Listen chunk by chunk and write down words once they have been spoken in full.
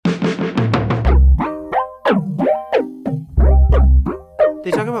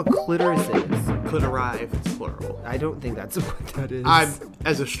talking about clitorises. Clitori, if it's plural. I don't think that's what that is.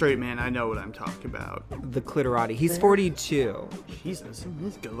 As a straight man, I know what I'm talking about. The clitorati. He's 42. Jesus,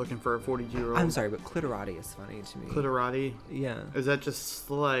 he's good looking for a 42-year-old. I'm sorry, but clitorati is funny to me. Clitorati? Yeah. Is that just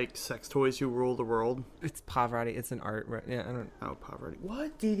like sex toys who rule the world? It's Pavarotti. It's an art. Yeah, I don't. Oh, Pavarotti.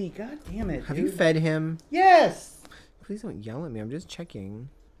 What, Didi? God damn it. Have you fed him? Yes. Please don't yell at me. I'm just checking.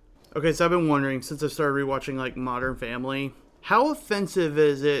 Okay, so I've been wondering since I started rewatching like Modern Family, how offensive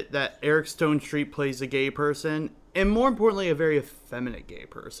is it that Eric Stone Street plays a gay person, and more importantly, a very effeminate gay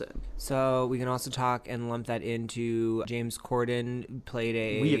person? So we can also talk and lump that into James Corden played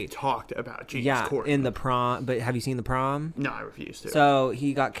a... We have talked about James Corden. In The Prom. But have you seen The Prom? No, I refuse to. So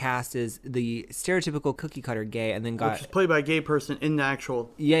he got cast as the stereotypical cookie cutter gay, and then got... Which is played by a gay person in the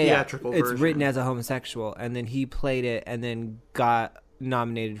actual theatrical version. It's written as a homosexual, and then he played it and then got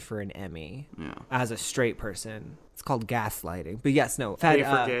nominated for an Emmy as a straight person. It's called gaslighting. But yes, no.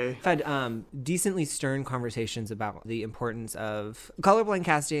 Had decently stern conversations about the importance of colorblind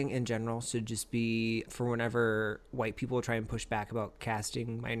casting in general should just be for whenever white people try and push back about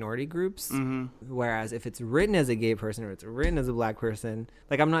casting minority groups. Mm-hmm. Whereas if it's written as a gay person or it's written as a black person,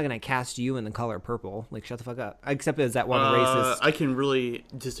 like I'm not going to cast you in the color purple. Like shut the fuck up. Except as that one racist. I can really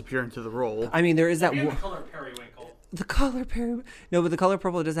disappear into the role. I mean, there is that the color periwinkle. The color periwinkle. No, but the color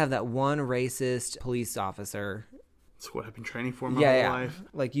purple does have that one racist police officer. That's what I've been training for my whole life.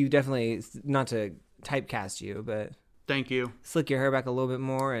 Like you definitely, not to typecast you, but thank you. Slick your hair back a little bit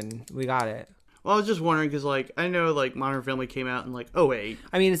more, and we got it. Well, I was just wondering because, like, I know like Modern Family came out in like 2008.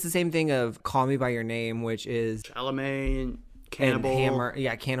 I mean, it's the same thing of Call Me by Your Name, which is Chalamet and Cannibal.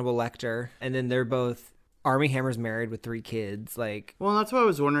 And Cannibal Lecter, and then they're both. Armie Hammer's married with 3 kids, like. Well, that's what I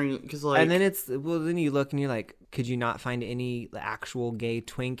was wondering, because like. And then then you look and you're like, could you not find any actual gay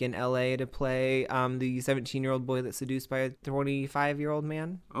twink in LA to play the 17-year-old boy that's seduced by a 25-year-old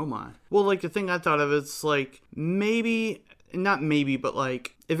man? Oh my. Well, like the thing I thought of is like not maybe, but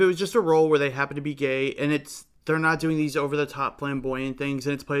like if it was just a role where they happen to be gay and they're not doing these over-the-top flamboyant things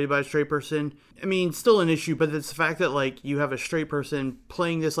and it's played by a straight person. I mean, still an issue, but it's the fact that, like, you have a straight person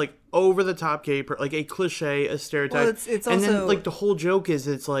playing this, like, over-the-top gay, like, a cliche, a stereotype. Well, it's also... And then, like, the whole joke is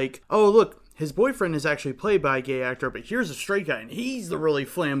it's like, oh, look, his boyfriend is actually played by a gay actor, but here's a straight guy, and he's the really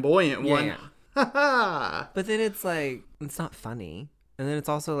flamboyant one. Yeah. Ha-ha! But then it's, like, it's not funny. And then it's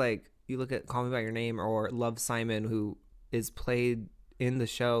also, like, you look at Call Me By Your Name or Love, Simon, who is played in the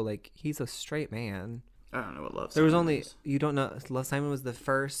show, like, he's a straight man. I don't know what Love Simon There was only... is. You don't know... Love, Simon was the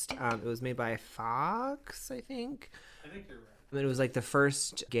first... it was made by Fox, I think. I think you're right. And it was, like, the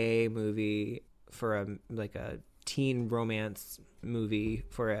first gay movie for a teen romance movie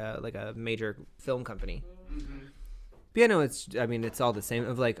for a major film company. Mm-hmm. But yeah, no, it's all the same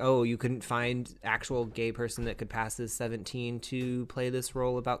of like, oh, you couldn't find actual gay person that could pass as 17 to play this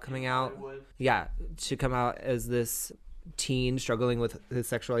role about coming out. Yeah, to come out as this teen struggling with his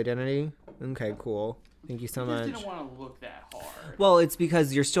sexual identity. Okay, cool. Thank you so much. You just didn't want to look that hard. Well, it's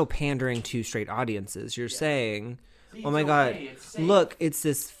because you're still pandering to straight audiences. You're saying, oh my God, look, it's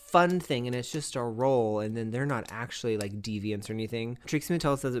this fun thing and it's just a role, and then they're not actually like deviants or anything. Trixie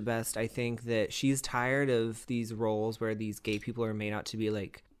Mattel says it best. I think that she's tired of these roles where these gay people are made out to be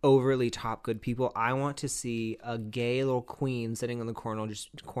like overly top good people. I want to see a gay little queen sitting in the corner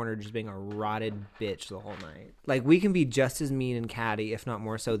just being a rotted bitch the whole night. Like, we can be just as mean and catty, if not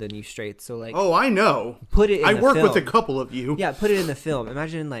more so, than you straights. So like, oh, I know. Put it in I the work film. with a couple of you. Yeah, put it in the film.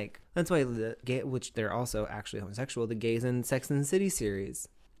 Imagine like, that's why the gay, which they're also actually homosexual, the gays in Sex and the City series,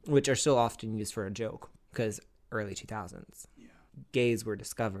 which are still often used for a joke because early 2000s. Yeah. Gays were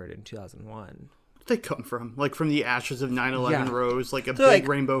discovered in 2001. They come from? Like from the ashes of 9/11 rose, like a so big like,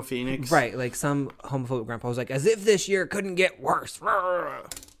 rainbow phoenix. Right, like some homophobic grandpa was like, as if this year couldn't get worse.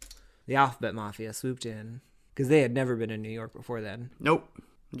 The Alphabet Mafia swooped in because they had never been in New York before then. Nope.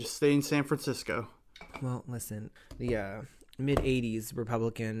 Just stay in San Francisco. Well, listen, the mid-'80s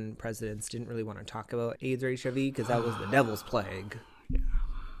Republican presidents didn't really want to talk about AIDS or HIV because that was the devil's plague. Yeah.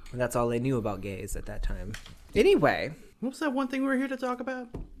 And that's all they knew about gays at that time. Anyway. What was that one thing we were here to talk about?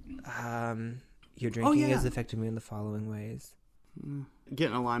 Your drinking has affected me in the following ways.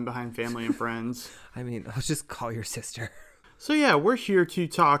 Getting a line behind family and friends. I mean, I'll just call your sister. So yeah, we're here to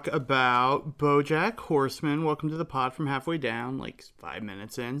talk about BoJack Horseman. Welcome to the pod from halfway down, like 5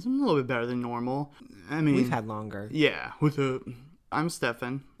 minutes in. So I'm a little bit better than normal. I mean, we've had longer. Yeah, I'm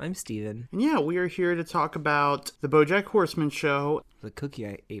Stefan. I'm Steven. And yeah, we are here to talk about the BoJack Horseman Show. The cookie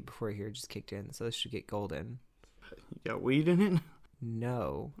I ate before here just kicked in, so this should get golden. You got weed in it?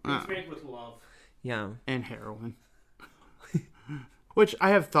 No. It's made with love. Yeah. And heroin. Which I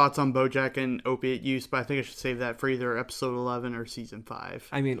have thoughts on BoJack and opiate use, but I think I should save that for either episode 11 or season 5.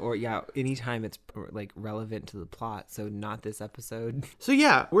 I mean, or yeah, anytime it's like relevant to the plot, so not this episode. So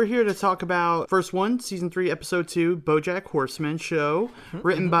yeah, we're here to talk about first one, season 3, episode 2, BoJack Horseman Show,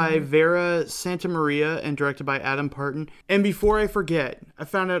 written by Vera Santamaria and directed by Adam Parton. And before I forget, I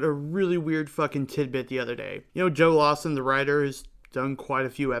found out a really weird fucking tidbit the other day. You know, Joe Lawson, the writer, has done quite a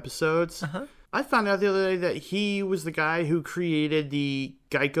few episodes. I found out the other day that he was the guy who created the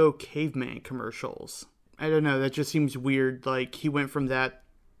Geico Caveman commercials. I don't know, that just seems weird. Like, he went from that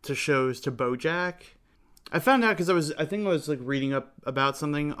to shows to BoJack. I found out because I think I was like reading up about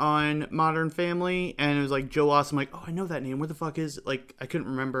something on Modern Family, and it was like Joe Lawson. I'm like, oh, I know that name. What the fuck is it? Like, I couldn't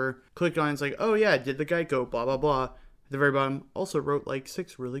remember. Clicked on it, it's like, oh yeah, did the Geico, blah, blah, blah. At the very bottom, also wrote like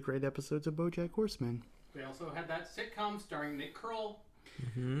 6 really great episodes of BoJack Horseman. We also had that sitcom starring Nick Kroll.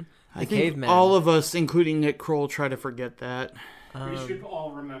 I think all of us, including Nick Kroll, try to forget that. We should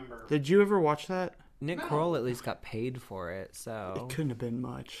all remember. Did you ever watch that? Nick Kroll at least got paid for it, so It couldn't have been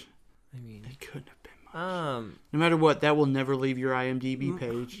much. I mean, It couldn't have been much. no matter what, that will never leave your IMDb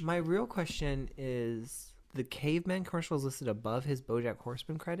page. My real question is, the Caveman commercial is listed above his BoJack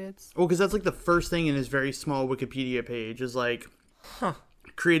Horseman credits? Well, because that's like the first thing in his very small Wikipedia page is like,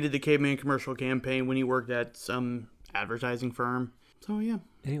 created the Caveman commercial campaign when he worked at some advertising firm. So, yeah.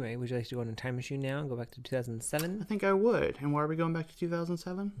 Anyway, would you like to go on a time machine now and go back to 2007? I think I would. And why are we going back to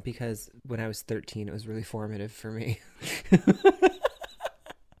 2007? Because when I was 13, it was really formative for me.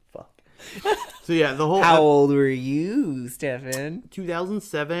 Fuck. So, yeah, the whole... How old were you, Stefan?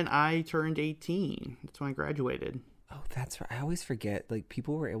 2007, I turned 18. That's when I graduated. Oh, that's right. I always forget. Like,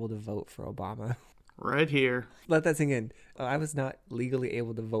 people were able to vote for Obama. Right here. Let that sink in. Oh, I was not legally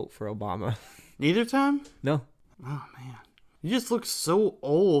able to vote for Obama. Neither time? No. Oh, man. You just look so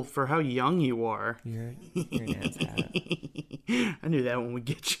old for how young you are. You're an asshat. I knew that one would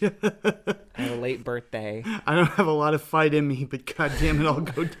get you. I had a late birthday. I don't have a lot of fight in me, but goddamn it, I'll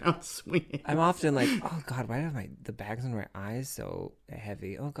go down swinging. I'm often like, oh God, why are the bags under my eyes so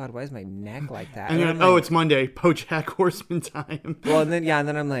heavy? Oh God, why is my neck like that? And then, oh, it's Monday, BoJack Horseman time. Well, and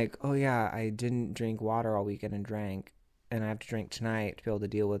then I'm like, oh yeah, I didn't drink water all weekend and I have to drink tonight to be able to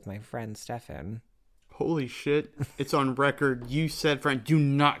deal with my friend Stefan. Holy shit. It's on record. You said, friend, do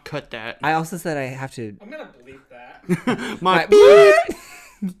not cut that. I also said I have to... I'm going to bleep that. my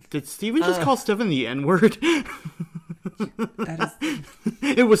Did Steven just call Stefan the N-word?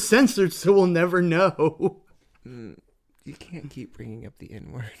 It was censored, so we'll never know. You can't keep bringing up the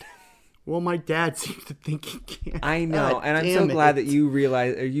N-word. Well, my dad seems to think he can. I know, and I'm so glad that you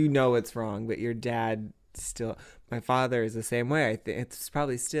realize, or you know it's wrong, but your dad still... My father is the same way. I think it's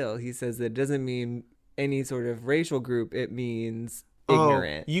probably still. He says that it doesn't mean any sort of racial group. It means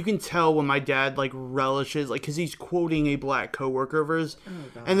ignorant. You can tell when my dad like relishes, like, because he's quoting a black coworker of his,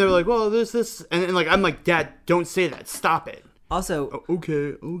 and they're like, "Well, this," and like I'm like, "Dad, don't say that. Stop it." Also,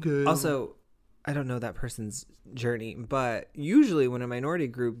 okay. Also, I don't know that person's journey, but usually when a minority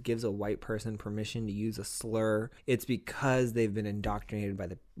group gives a white person permission to use a slur, it's because they've been indoctrinated by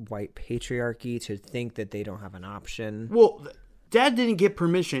the white patriarchy to think that they don't have an option. Well, Dad didn't get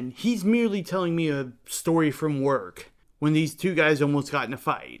permission. He's merely telling me a story from work when these two guys almost got in a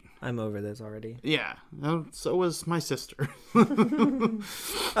fight. I'm over this already. Yeah, so was my sister.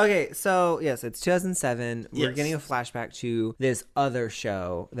 Okay, so yes, it's 2007. Yes. We're getting a flashback to this other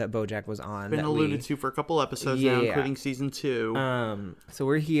show that BoJack was on. Been alluded to for a couple episodes now, including season 2. So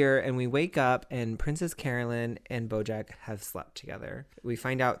we're here, and we wake up, and Princess Carolyn and BoJack have slept together. We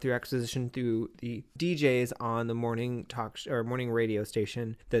find out through exposition through the DJs on the morning morning radio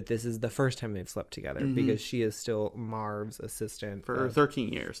station that this is the first time they've slept together because she is still Marv's assistant for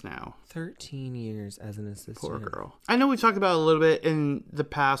 13 years now. 13 years as an assistant. Poor girl. I know we talked about it a little bit in the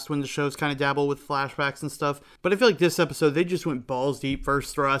past when the shows kind of dabble with flashbacks and stuff, but I feel like this episode, they just went balls deep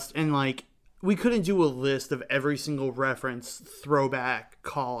first thrust, and like, we couldn't do a list of every single reference, throwback,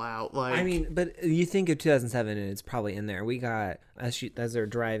 call out. Like, I mean, but you think of 2007 and it's probably in there. We got, as they're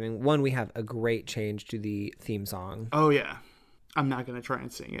driving, we have a great change to the theme song. Oh, yeah. I'm not going to try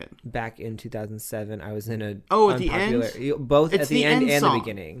and sing it. Back in 2007, I was in a at the end? Both at the end and song. the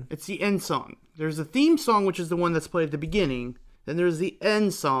beginning. It's the end song. There's a theme song, which is the one that's played at the beginning. Then there's the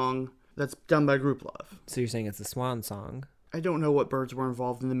end song that's done by Group Love. So you're saying it's a swan song? I don't know what birds were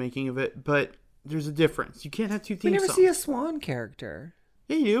involved in the making of it, but there's a difference. You can't have two theme songs. We never see a swan character.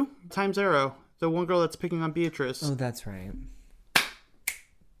 Yeah, you do. Times Arrow. The one girl that's picking on Beatrice. Oh, that's right.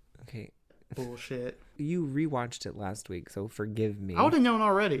 Okay. Bullshit. You rewatched it last week, so forgive me. I would have known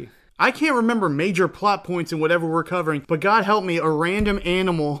already. I can't remember major plot points in whatever we're covering, but God help me, a random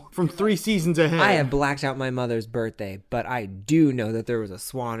animal from 3 seasons ahead. I have blacked out my mother's birthday, but I do know that there was a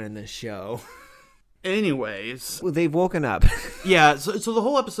swan in this show. Anyways. Well, they've woken up. Yeah, so the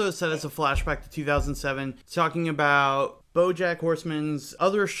whole episode is set as a flashback to 2007, talking about BoJack Horseman's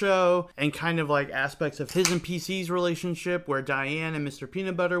other show and kind of like aspects of his and PC's relationship where Diane and Mr.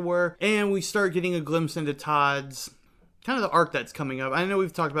 Peanut Butter were. And we start getting a glimpse into Todd's kind of the arc that's coming up. I know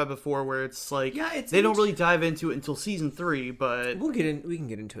we've talked about it before where it's like they don't really dive into it until season 3, but we can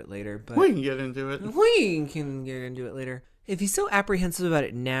get into it later. But we can get into it. We can get into it later. If he's so apprehensive about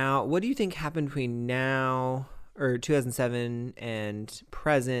it now, what do you think happened between now or 2007 and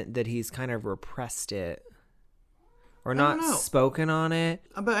present that he's kind of repressed it or not spoken on it?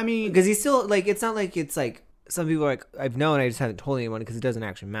 But I mean, because he's still like, it's not like it's like some people are like, I've known, I just haven't told anyone because it doesn't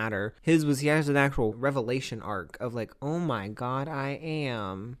actually matter. He has an actual revelation arc of like, oh my God, I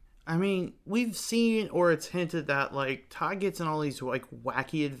am. I mean, we've seen or it's hinted that like Todd gets in all these like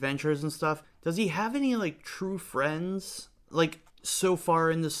wacky adventures and stuff. Does he have any like true friends? Like so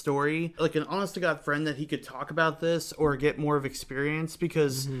far in the story, like an honest to God friend that he could talk about this or get more of experience,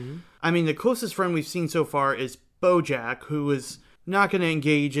 because I mean the closest friend we've seen so far is BoJack, who is not going to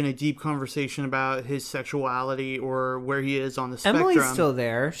engage in a deep conversation about his sexuality or where he is on the spectrum. Emily's still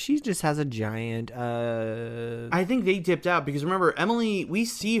there. She just has a giant I think they dipped out because remember Emily, we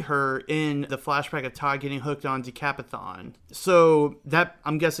see her in the flashback of Todd getting hooked on Decapathon, so that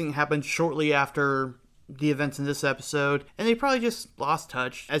I'm guessing happened shortly after the events in this episode, and they probably just lost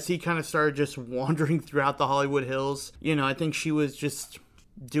touch as he kind of started just wandering throughout the Hollywood Hills. You know, I think she was just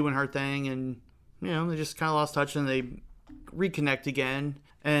doing her thing, and you know, they just kind of lost touch, and they reconnect again.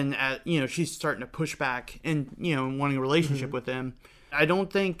 And she's starting to push back and wanting a relationship with him. I don't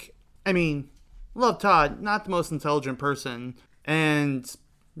think. I mean, love Todd, not the most intelligent person, and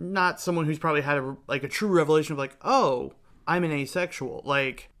not someone who's probably had a true revelation of like, oh, I'm an asexual.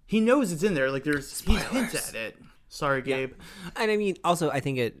 Like. He knows it's in there. Like, he hints at it. Sorry, Gabe. Yeah. And I mean, also, I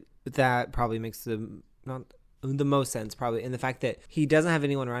think that probably makes not the most sense, probably, in the fact that he doesn't have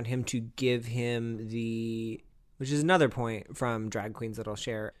anyone around him to give him which is another point from drag queens that I'll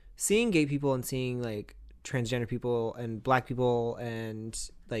share. Seeing gay people and seeing, like, transgender people and black people and,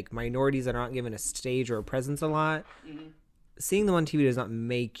 like, minorities that aren't given a stage or a presence a lot, seeing them on TV does not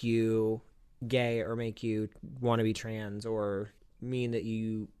make you gay or make you want to be trans or mean that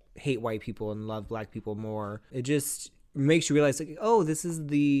you hate white people and love black people more. It just makes you realize like, oh, this is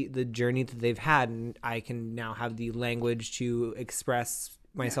the journey that they've had, and I can now have the language to express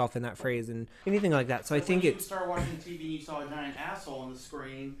myself in that phrase and anything like that. So I think when you start watching TV and you saw a giant asshole on the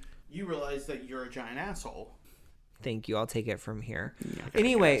screen, you realize that you're a giant asshole. Thank you. I'll take it from here. Yeah,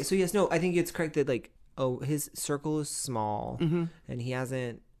 anyway, so yes, no, I think it's correct that like, oh, his circle is small and he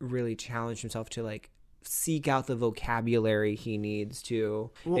hasn't really challenged himself to like seek out the vocabulary he needs to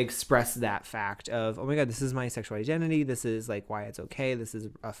express that fact of, oh my God, this is my sexual identity. This is like why it's okay. This is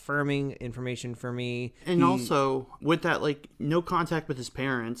affirming information for me. And also with that, like no contact with his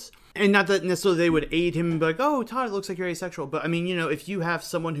parents, and not that necessarily they would aid him and be like, oh, Todd, it looks like you're asexual. But I mean, if you have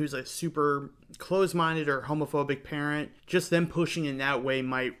someone who's like super closed-minded or homophobic parent, just them pushing in that way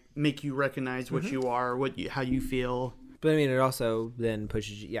might make you recognize what you are, how you feel. But I mean, it also then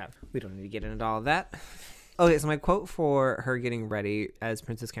pushes you. Yeah, we don't need to get into all of that. Okay, so my quote for her getting ready as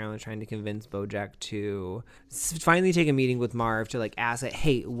Princess Carolyn trying to convince BoJack to finally take a meeting with Marv to like ask it,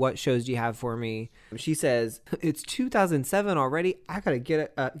 hey, what shows do you have for me? She says, it's 2007 already. I gotta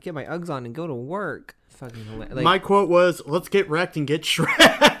get my Uggs on and go to work. Fucking hilarious. Like, my quote was, let's get wrecked and get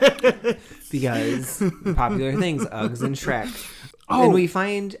Shrek. Because popular things, Uggs and Shrek. Oh. And we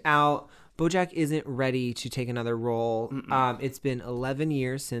find out BoJack isn't ready to take another role. It's been 11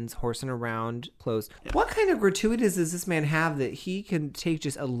 years since Horsing Around closed. What kind of gratuities does this man have that he can take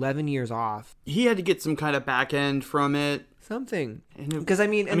just 11 years off? He had to get some kind of back end from it. Something. Because, I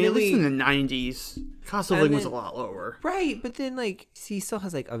mean, at least in the 90s, cost of living was a lot lower. Right, but then, like, he still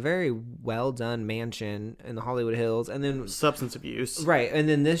has, like, a very well-done mansion in the Hollywood Hills, and then... substance abuse. Right, and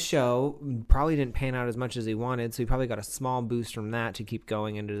then this show probably didn't pan out as much as he wanted, so he probably got a small boost from that to keep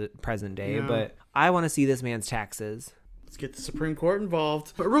going into the present day, but I want to see this man's taxes. Let's get the Supreme Court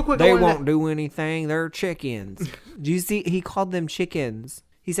involved. But real quick... They won't do anything. They're chickens. Do you see? He called them chickens.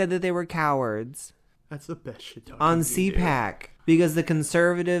 He said that they were cowards. That's the best shit talking on CPAC because the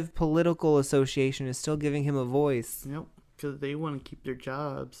Conservative Political Association is still giving him a voice. Yep, because they want to keep their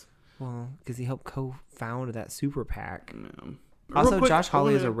jobs. Well, because he helped co-found that super PAC. No. Also, quick, Josh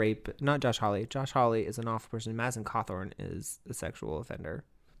Hawley is a rape. Not Josh Hawley. Josh Hawley is an awful person. Madison Cawthorn is a sexual offender.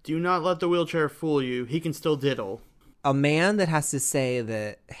 Do not let the wheelchair fool you. He can still diddle. a man that has to say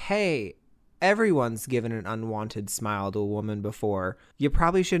that, hey, everyone's given an unwanted smile to a woman before. You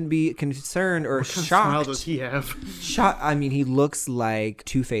probably shouldn't be concerned or shocked. What kind of smile does he have? I mean, he looks like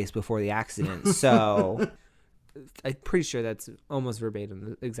Two-Face before the accident. So I'm pretty sure that's almost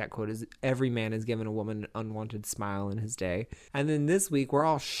verbatim. The exact quote is, every man has given a woman an unwanted smile in his day. And then this week, we're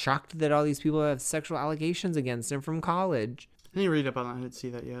all shocked that all these people have sexual allegations against him from college. I didn't read up on that. I didn't see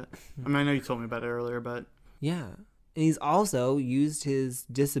that yet. I mean, I know you told me about it earlier, but... Yeah. And he's also used his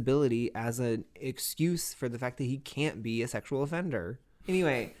disability as an excuse for the fact that he can't be a sexual offender.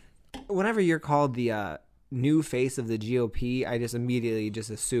 Anyway, whenever you're called the new face of the GOP, I just immediately just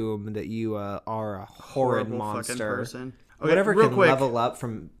assume that you are a horrid monster. Person. Okay, whatever can level up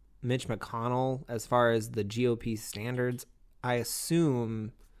from Mitch McConnell as far as the GOP standards, I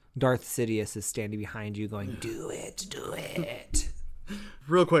assume Darth Sidious is standing behind you going, do it.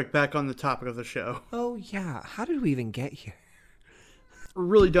 Real quick, back on the topic of the show. Oh, yeah. How did we even get here?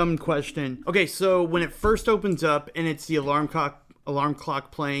 Really dumb question. Okay, so when it first opens up and it's the alarm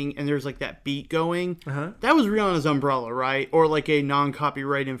clock playing and there's like that beat going, that was Rihanna's Umbrella, right? Or like a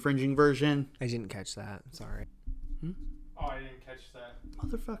non-copyright infringing version? I didn't catch that. Sorry. Oh, I didn't catch that.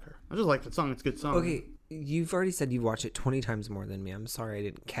 Motherfucker. I just like that song. It's a good song. Okay, you've already said you've watched it 20 times more than me. I'm sorry I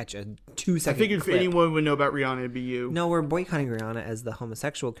didn't catch a 2-second I figured clip. if anyone would know about Rihanna, it'd be you. No, we're boycotting Rihanna as the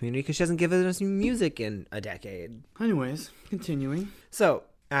homosexual community because she hasn't given us new music in a decade. Anyways, continuing. So,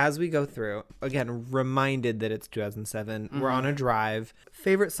 as we go through, again, reminded that it's 2007. We're on a drive.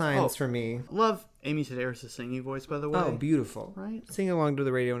 Favorite signs for me. Love Amy Sedaris' singing voice, by the way. Oh, beautiful. Right? Singing along to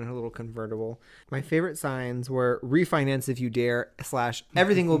the radio in her little convertible. My favorite signs were refinance if you dare /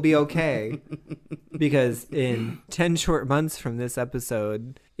 everything will be okay. Because in 10 short months from this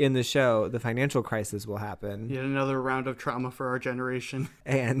episode in the show, the financial crisis will happen. Yet another round of trauma for our generation.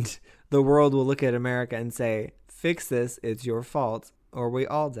 And the world will look at America and say, fix this, it's your fault, or we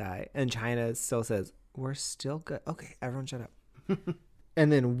all die. And China still says, we're still good. Okay, everyone shut up.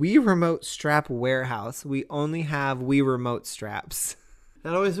 And then Wii Remote Strap Warehouse. We only have Wii Remote straps.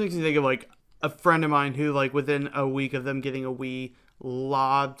 That always makes me think of like a friend of mine who like within a week of them getting a Wii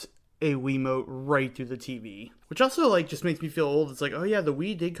lobbed a Wiimote right through the TV. Which also like just makes me feel old. It's like, oh yeah, the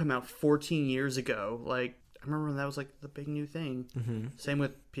Wii did come out 14 years ago. Like I remember when that was like the big new thing. Mm-hmm. Same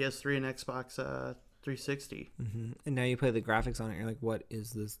with PS3 and Xbox 360. Mm-hmm. And now you play the graphics on it, you're like, what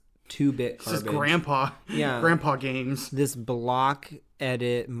is this 2-bit garbage? This is grandpa games. This block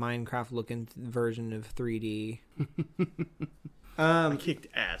edit Minecraft looking version of 3D. I kicked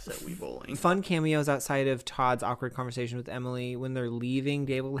ass at Wii Bowling. Fun cameos outside of Todd's awkward conversation with Emily. When they're leaving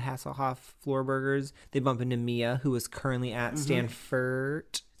David Hasselhoff Floor Burgers, they bump into Mia, who is currently at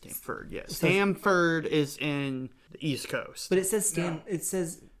Stanford. Yes. Stanford is in the East Coast. But it says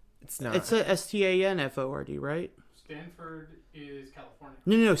it's not. It's a Stanford, right? Stanford is California.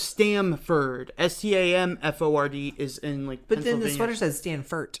 No, Stamford. Stamford is in like But then the sweater says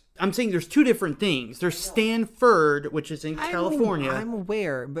Stanford. I'm saying there's two different things. There's Stanford, which is in California. I'm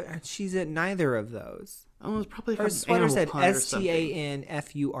aware, but she's at neither of those. Oh, it's probably her sweater said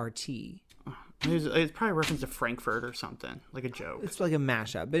Stanfurt. It's probably a reference to Frankfurt or something, like a joke. It's like a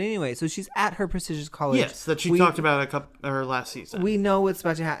mashup. But anyway, so she's at her prestigious college. Yes, that she talked about last season. We know what's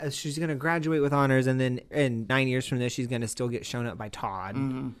about to happen. She's going to graduate with honors, and then in 9 years from this, she's going to still get shown up by Todd,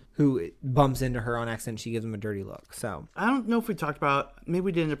 who bumps into her on accident. She gives him a dirty look. So I don't know if we talked about, maybe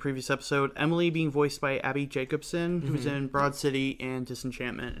we did in a previous episode, Emily being voiced by Abby Jacobson, who's in Broad City and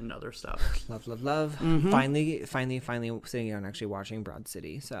Disenchantment and other stuff. Love. Mm-hmm. Finally sitting down and actually watching Broad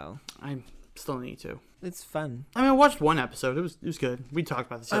City. So I still need to. It's fun. I mean, I watched one episode. It was good. We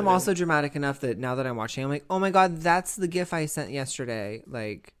talked about this. I'm also dramatic enough that now that I'm watching, I'm like, oh my god, that's the GIF I sent yesterday.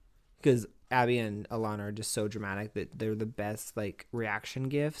 Like, because Abby and Alana are just so dramatic that they're the best like reaction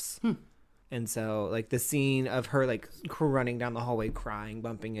GIFs. And so like the scene of her like running down the hallway crying,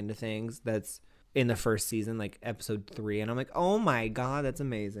 bumping into things, that's in the first season, like episode 3, and I'm like, oh my god, that's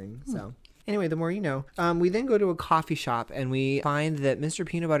amazing. So anyway, the more you know. We then go to a coffee shop and we find that Mr.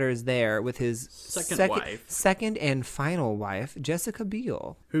 Peanut Butter is there with his second and final wife, Jessica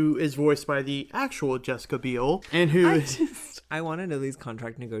Biel, who is voiced by the actual Jessica Biel, and who I want to know these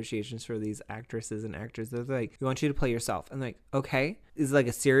contract negotiations for these actresses and actors. They're like, we want you to play yourself. I'm like, okay. Is it like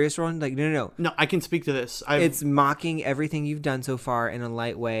a serious role? Like, no. No, I can speak to this. It's mocking everything you've done so far in a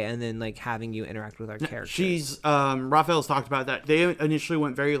light way, and then like having you interact with our characters. She's Raphael's talked about that. They initially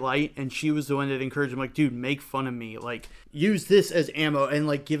went very light, and she was the one that encouraged him, like, dude, make fun of me, like use this as ammo, and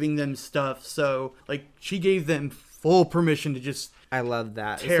like giving them stuff. So like she gave them full permission to just I love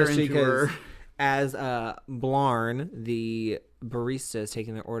that, tear into her. As Blarn, the barista is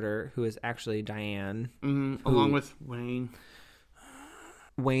taking their order, who is actually Diane. Along with Wayne.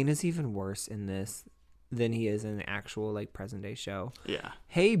 Wayne is even worse in this than he is in the actual like present day show. Yeah.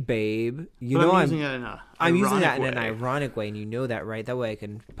 Hey babe, I'm using that in an ironic way, and you know that, right? That way I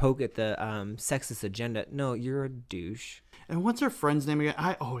can poke at the sexist agenda. No, you're a douche. And what's her friend's name again?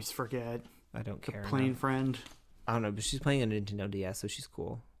 I always forget. I don't care. Plain friend. I don't know, but she's playing a Nintendo DS, so she's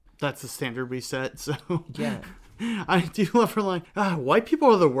cool. That's the standard we set. So yeah. I do love her line. White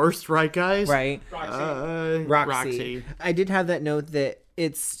people are the worst, right, guys? Right. Roxy. I did have that note that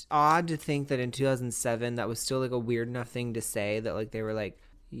it's odd to think that in 2007 that was still like a weird enough thing to say, that like they were like,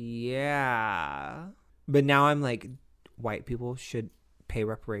 yeah. But now I'm like, white people should pay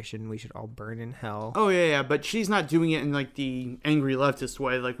reparation. We should all burn in hell. Oh yeah. But she's not doing it in like the angry leftist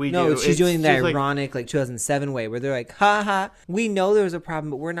way like we do. No, she's doing the ironic like 2007 way where they're like, haha, we know there was a problem,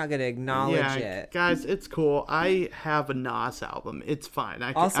 but we're not going to acknowledge it. Guys, it's cool. I have a Nas album. It's fine.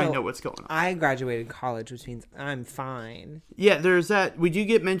 I know what's going on. I graduated college, which means I'm fine. Yeah, there's that. We do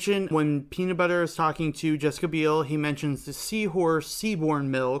get mentioned when Peanut Butter is talking to Jessica Biel. He mentions the seahorse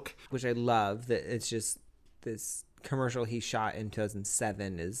seaborn milk, which I love that it's just this commercial he shot in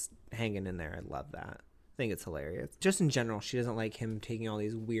 2007 is hanging in there. I love that. I think it's hilarious. Just in general, she doesn't like him taking all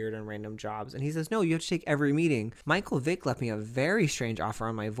these weird and random jobs. And he says, no, you have to take every meeting. Michael Vick left me a very strange offer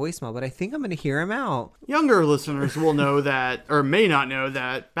on my voicemail, but I think I'm going to hear him out. Younger listeners will know that, or may not know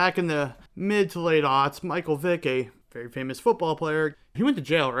that, back in the mid to late aughts, Michael Vick, a very famous football player, he went to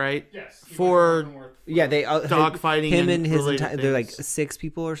jail, right? Yes. For they dog fighting. Him and his they're like 6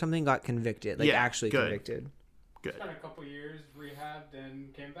 people or something got convicted, good. Convicted. Good. Spent a couple years, rehabbed,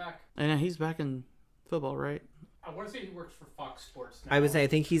 and came back. And he's back in football, right? I want to say he works for Fox Sports now. I would say I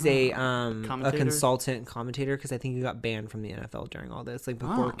think he's a consultant commentator, because I think he got banned from the NFL during all this, like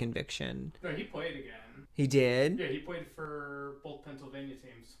before conviction. No, he played again. He did? Yeah, he played for both Pennsylvania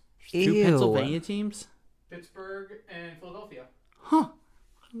teams. 2 Pennsylvania teams? Pittsburgh and Philadelphia. Huh.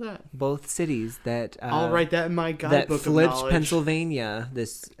 That. Both cities that I'll write that in my guidebook that flipped Pennsylvania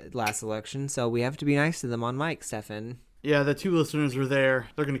this last election, so we have to be nice to them on mic, Stefan. Yeah, the 2 listeners were there.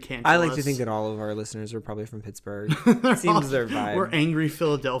 They're going to cancel us. I like to think that all of our listeners are probably from Pittsburgh. Seems their vibe. We're angry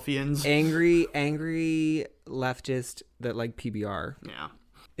Philadelphians. Angry leftist that like PBR. Yeah.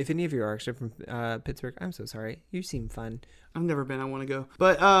 If any of you are actually from Pittsburgh, I'm so sorry. You seem fun. I've never been. I want to go.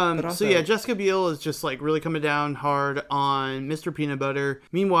 But also, so yeah, Jessica Biel is just like really coming down hard on Mr. Peanut Butter.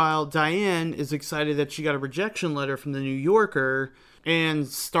 Meanwhile, Diane is excited that she got a rejection letter from the New Yorker and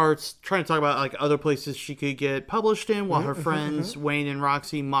starts trying to talk about like other places she could get published in, while her friends Wayne and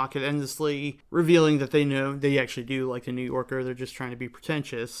Roxy mock it endlessly, revealing that they actually do like the New Yorker. They're just trying to be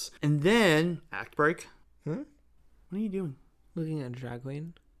pretentious. And then act break. What are you doing? Looking at a drag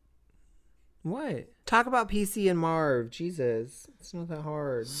queen. What? Talk about PC and Marv. Jesus, it's not that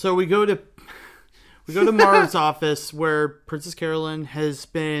hard. So we go to Marv's office, where Princess Carolyn has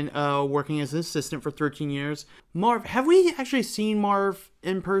been working as an assistant for 13 years. Marv, have we actually seen Marv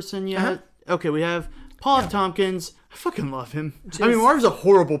in person yet? Uh-huh. Okay, we have Paul F. Tompkins. I fucking love him. I mean, Marv's a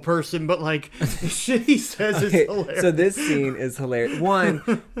horrible person, but like the shit he says is hilarious. So this scene is hilarious.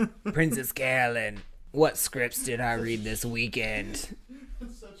 One, Princess Carolyn, what scripts did I read this weekend?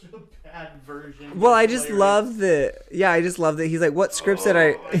 Such a bad version. Well, I just love that. Yeah, I just love that he's like, what scripts did I...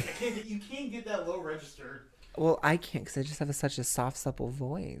 You can't get that low register. Well, I can't, because I just have such a soft, supple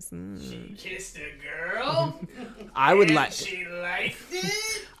voice. She kissed a girl. I would like... She liked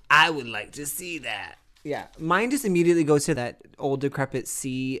it. I would like to see that. Yeah, mine just immediately goes to that old decrepit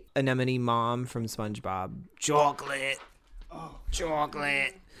sea anemone mom from SpongeBob. Chocolate. Oh,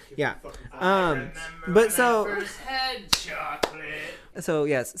 chocolate. Yeah. But so... First had chocolate. So,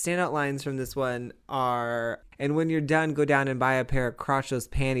 yes, standout lines from this one are, and when you're done, go down and buy a pair of crotchless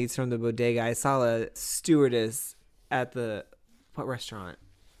panties from the bodega. I saw a stewardess at the, what restaurant?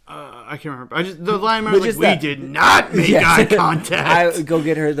 I can't remember. The line was like, we did not make eye contact. I go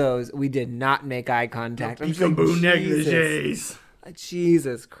get her those. We did not make eye contact. I'm just like, negligees.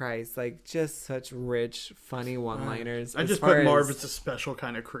 Jesus Christ, like just such rich, funny one-liners. I just put Marv as a special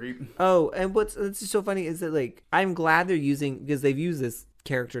kind of creep. Oh, and what's so funny is that like I'm glad they're using, because they've used this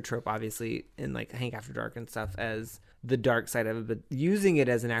character trope obviously in like Hank After Dark and stuff as the dark side of it, but using it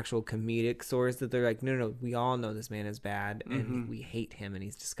as an actual comedic source, that they're like, no, we all know this man is bad and we hate him and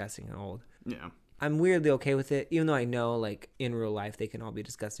he's disgusting and old. Yeah. I'm weirdly okay with it, even though I know like in real life they can all be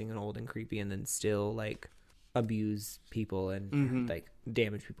disgusting and old and creepy and then still like abuse people and like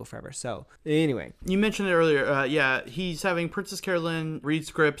damage people forever. So anyway, you mentioned it earlier. He's having Princess Carolyn read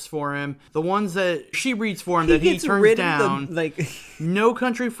scripts for him. The ones that she reads for him that he turns down, No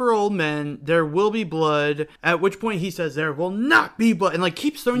Country for Old Men, There Will Be Blood. At which point he says there will not be blood, and like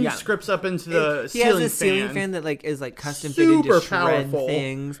keeps throwing these scripts up into the ceiling fan. He has a ceiling fan that like is like custom fitted to shred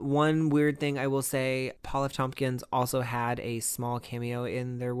things. One weird thing I will say, Paul F. Tompkins also had a small cameo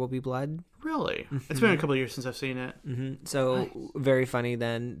in There Will Be Blood. Really? It's been a couple of years since I've seen it. So very funny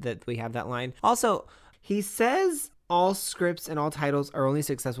then that we have that line. Also, he says all scripts and all titles are only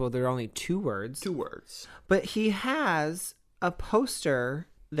successful if there are only 2 words. 2 words. But he has a poster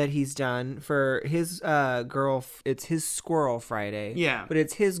that he's done for his girl. It's his Squirrel Friday. Yeah. But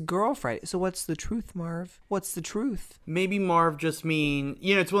it's his Girl Friday. So what's the truth, Marv? What's the truth? Maybe Marv just mean,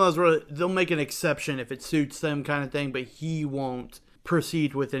 it's one of those where they'll make an exception if it suits them kind of thing, but he won't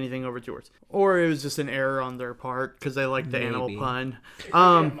proceed with anything over 2 words. Or it was just an error on their part because they like the animal pun. It could be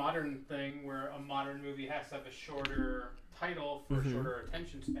a modern thing where a modern movie has to have a shorter title for a shorter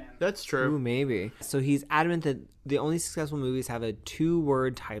attention span. That's true. Ooh, maybe. So he's adamant that the only successful movies have a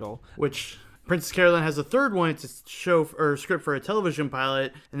 2-word title. Which Princess Carolyn has a 3rd one. It's a show or script for a television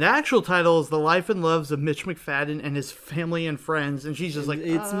pilot. And the actual title is The Life and Loves of Mitch McFadden and His Family and Friends. And she's just like,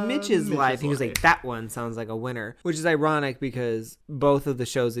 it's Mitch's life. He was like, that one sounds like a winner. Which is ironic because both of the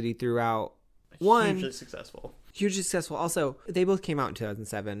shows that he threw out, hugely successful. Also, they both came out in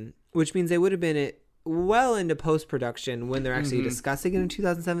 2007, which means they would have been well into post-production when they're actually discussing it in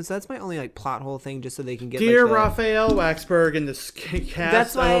 2007. So that's my only plot hole thing, just so they can get Dear Raphael Waxberg and the cast.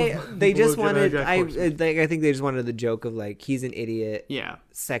 That's why they just wanted. I think they just wanted the joke of he's an idiot,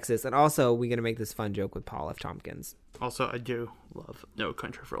 sexist, and also we're gonna make this fun joke with Paul F. Tompkins. Also, I do love No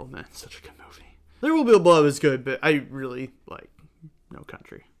Country for Old Men. Such a good movie. There Will Be Blood is good, but I really like No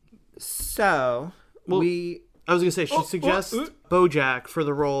Country. So I was gonna say she suggests BoJack for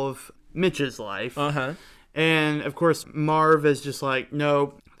the role of Mitch's life. And of course Marv is just like,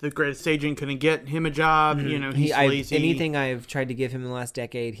 no, the greatest agent couldn't get him a job. He's lazy. Anything I've tried to give him in the last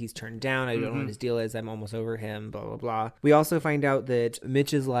decade, he's turned down. I don't know what his deal is. I'm almost over him, blah, blah, blah. We also find out that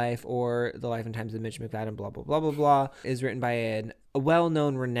Mitch's life, or The Life and Times of Mitch McFadden, blah, blah, blah, blah, blah, is written by a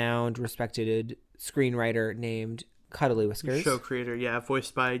well-known, renowned, respected screenwriter named Cuddly Whiskers. Show creator,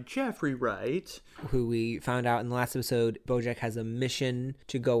 voiced by Jeffrey Wright. Who we found out in the last episode, BoJack has a mission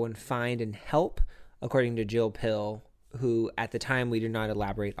to go and find and help, according to Jill Pill, who at the time we did not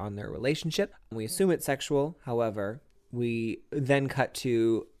elaborate on their relationship. We assume it's sexual. However, we then cut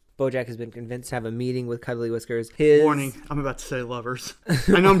to BoJack has been convinced to have a meeting with Cuddly Whiskers. Warning, I'm about to say lovers.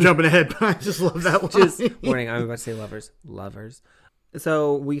 I know I'm jumping ahead, but I just love that one. Warning, I'm about to say lovers. Lovers.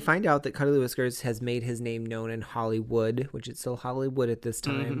 So we find out that Cuddly Whiskers has made his name known in Hollywood, which is still Hollywood at this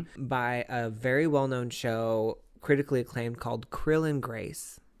time, by a very well-known show, critically acclaimed, called Krill and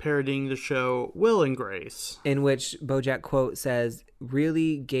Grace. Parodying the show Will and Grace. In which BoJack, quote, says,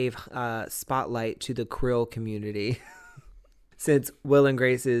 really gave spotlight to the Krill community. Since Will and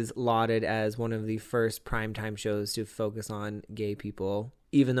Grace is lauded as one of the first primetime shows to focus on gay people,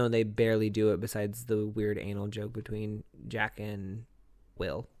 even though they barely do it besides the weird anal joke between Jack and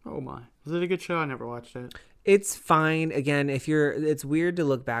Will. Oh my. Was it a good show? I never watched it. It's fine. Again, it's weird to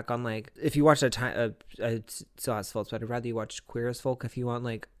look back on, if you watch Still Has Faults, but I'd rather you watch Queer as Folk if you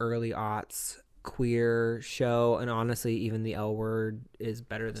want early aughts queer show, and honestly even the L Word is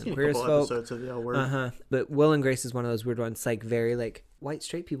better than Queer as Folk. Episodes of the L Word. But Will and Grace is one of those weird ones, very white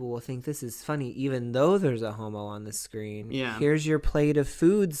straight people will think this is funny even though there's a homo on the screen. Yeah. Here's your plate of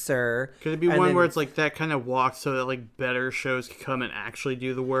food, sir. Could it be one where it's that kind of walk so that better shows can come and actually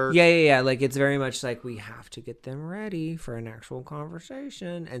do the work? Yeah. It's very much we have to get them ready for an actual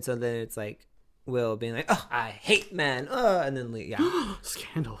conversation, and so then it's Will being oh, I hate men, and then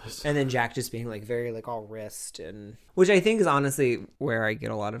scandalous, and then Jack just being very all wrist, and which I think is honestly where I get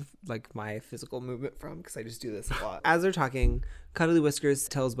a lot of my physical movement from, because I just do this a lot. As they're talking, Cuddly Whiskers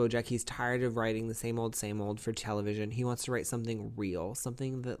tells BoJack he's tired of writing the same old for television. He wants to write something real,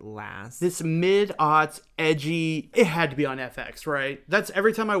 something that lasts. This mid-aughts, edgy, it had to be on FX, right? That's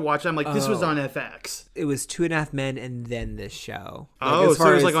every time I watch it, I'm this was on FX. It was 2.5 Men and then this show. So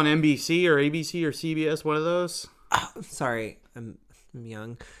it was on NBC or ABC or CBS, one of those? Sorry, I'm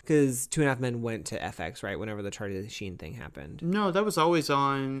young. Because 2.5 Men went to FX, right? Whenever the Charlie Sheen thing happened. No, that was always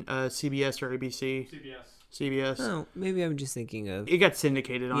on CBS or ABC. CBS. Oh, maybe I'm just thinking of... It got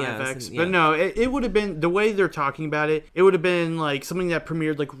syndicated on FX. But no, it would have been... The way they're talking about it, it would have been something that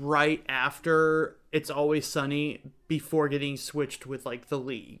premiered right after It's Always Sunny, before getting switched with The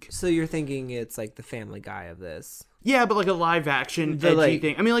League. So you're thinking it's the Family Guy of this? Yeah, but like a live action edgy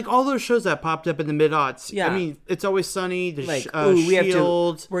thing. I mean, like all those shows that popped up in the mid-aughts. Yeah. I mean, It's Always Sunny, the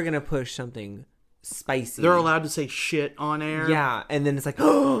Shield. We're going to push something spicy. They're allowed to say shit on air. Yeah, and then it's like,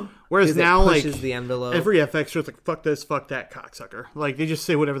 oh. Whereas now, like, the envelope. Every FX show's like, fuck this, fuck that, cocksucker. Like, they just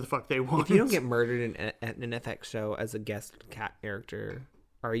say whatever the fuck they want. If you don't get murdered in an FX show as a guest cat character,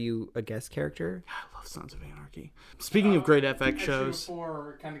 are you a guest character? I love Sons of Anarchy. Speaking of great FX shows.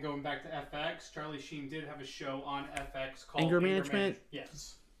 Before kind of going back to FX, Charlie Sheen did have a show on FX called Anger Management?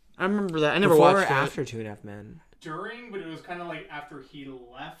 Yes. I remember that. I never watched it. Before or after Two and a Half Men? During, but it was kind of like after he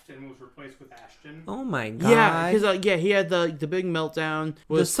left and was replaced with Ashton. Oh my god! Yeah, because he had the big meltdown.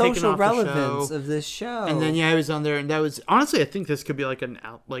 Was the social relevance of this show, and then he was on there, and that was honestly, I think this could be like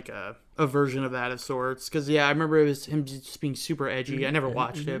a version of that of sorts. Because I remember it was him just being super edgy. I never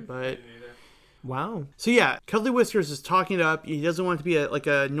watched it, but. Wow. So Cuddly Whiskers is talking it up. He doesn't want it to be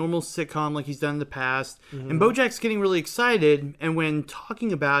a normal sitcom like he's done in the past. Mm-hmm. And BoJack's getting really excited. And when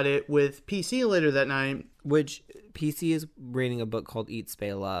talking about it with PC later that night, which PC is reading a book called Eat,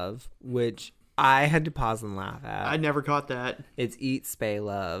 Spay, Love, which I had to pause and laugh at. I never caught that. It's Eat, Spay,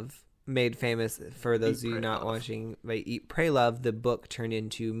 Love. Made famous for those of you not watching by Eat, Pray, Love. The book turned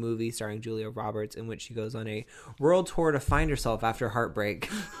into a movie starring Julia Roberts, in which she goes on a world tour to find herself after heartbreak.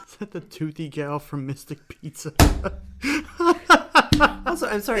 Is that the toothy gal from Mystic Pizza? Also,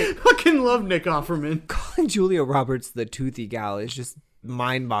 I'm sorry. I fucking love Nick Offerman. Calling Julia Roberts the toothy gal is just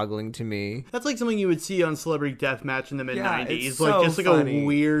mind-boggling to me. That's like something you would see on Celebrity Deathmatch in the mid-90s. It's so just like funny. A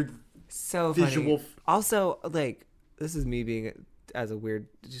weird visual. Funny. Also, this is me being as a weird,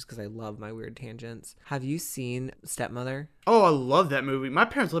 just because I love my weird tangents. Have you seen Stepmother? Oh, I love that movie. My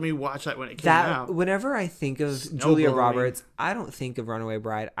parents let me watch that when it came out. Whenever I think of Julia Roberts, I don't think of Runaway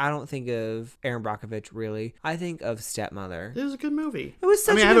Bride. I don't think of Erin Brockovich, really. I think of Stepmother. It was a good movie. It was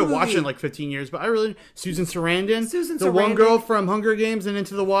such a good movie. I haven't watched it in like 15 years, but I really... Susan Sarandon. The one girl from Hunger Games and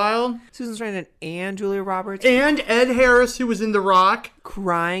Into the Wild. Susan Sarandon and Julia Roberts. And Ed Harris, who was in The Rock.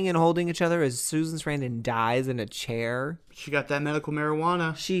 Crying and holding each other as Susan Sarandon dies in a chair. She got that medical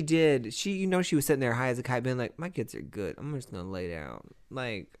marijuana. She did. She was sitting there high as a kite being like, my kids are good. I'm just going to lay down.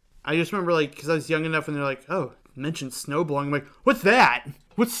 Like, I just remember, because I was young enough and they're like, oh, mentioned snowblowing. I'm like, what's that?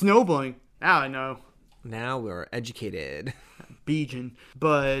 What's snowblowing? Now I know. Now we're educated. Beijing.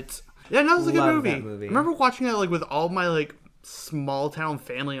 But, yeah, that was a good movie. I remember watching that, with all my, small town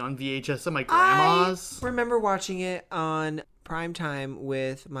family on VHS at my grandma's. I remember watching it on primetime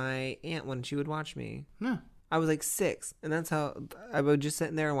with my aunt when she would watch me. Yeah. I was 6, and that's how I would just sit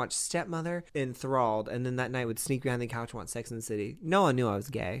in there and watch Stepmother, enthralled, and then that night would sneak behind the couch and watch Sex and the City. No one knew I was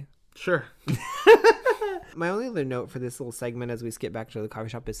gay. Sure. My only other note for this little segment as we skip back to the coffee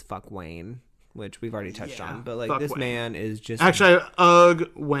shop is fuck Wayne, which we've already touched on. But this Wayne. Man is just... Actually, ugh,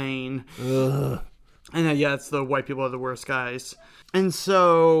 Wayne. Ugh. And then, it's the white people are the worst guys. And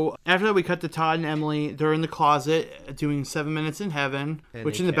so, after that, we cut to Todd and Emily. They're in the closet doing 7 Minutes in Heaven,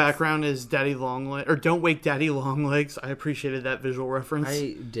 which in the background is Daddy Longlegs, or Don't Wake Daddy Longlegs. I appreciated that visual reference.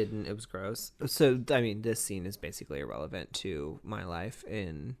 I didn't. It was gross. So, this scene is basically irrelevant to my life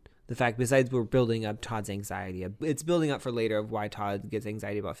in the fact, besides we're building up Todd's anxiety. It's building up for later of why Todd gets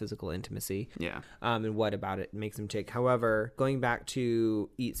anxiety about physical intimacy. Yeah. And what about it makes him tick. However, going back to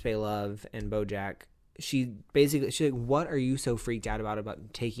Eat, Spay, Love and BoJack, she's like, what are you so freaked out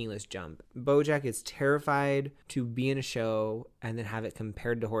about taking this jump? BoJack is terrified to be in a show and then have it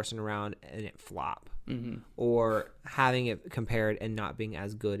compared to Horsing Around and it flop. Mm-hmm. Or having it compared and not being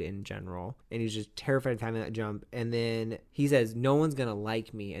as good in general. And he's just terrified of having that jump. And then he says, no one's going to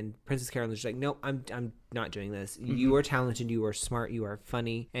like me. And Princess Carolyn's just like, nope, I'm not doing this. Mm-hmm. You are talented. You are smart. You are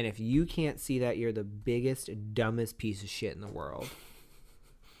funny. And if you can't see that, you're the biggest, dumbest piece of shit in the world.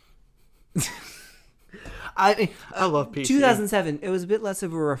 I love PC. 2007. It was a bit less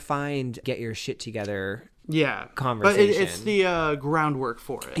of a refined get your shit together conversation. But it's the groundwork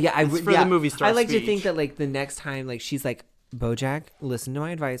for it. Yeah, the movie star I like speech. to think that the next time she's like, BoJack, listen to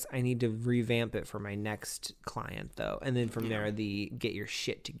my advice. I need to revamp it for my next client though. And then from there the get your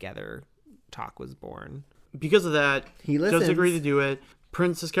shit together talk was born. Because of that, he does agree to do it.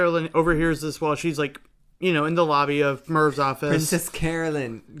 Princess Carolyn overhears this while she's in the lobby of Merv's office. Princess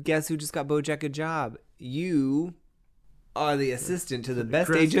Carolyn, guess who just got BoJack a job? You are the assistant to the best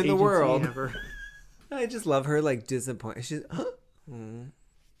agent in the world. Ever. I just love her disappointed. She's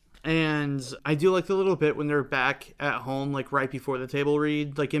And I do like the little bit when they're back at home, right before the table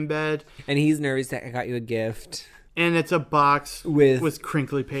read, in bed. And he's nervous that I got you a gift. And it's a box with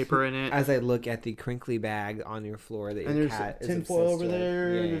crinkly paper in it. As I look at the crinkly bag on your floor that your cat is tinfoil over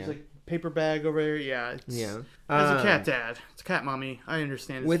there. Yeah. There's paper bag over there. Yeah. As a cat dad, it's a cat mommy. I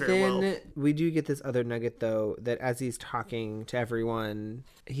understand this very well. We do get this other nugget, though, that as he's talking to everyone,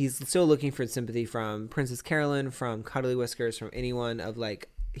 he's still looking for sympathy from Princess Carolyn, from Cuddly Whiskers, from anyone of, like,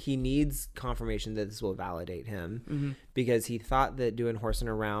 he needs confirmation that this will validate him because he thought that doing horsing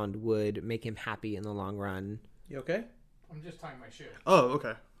around would make him happy in the long run. You okay? I'm just tying my shoe. Oh,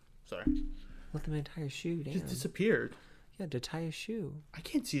 okay. Sorry. Let them tie a shoe, damn. Just disappeared. Yeah, to tie a shoe. I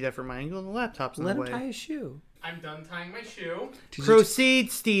can't see that from my angle, and the laptop's in the way. Let him tie a shoe. I'm done tying my shoe.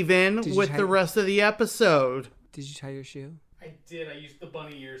 Proceed, Steven, with the rest of the episode. Did you tie your shoe? I did. I used the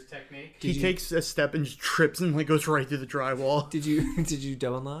bunny ears technique. He takes a step and just trips and like goes right through the drywall. Did you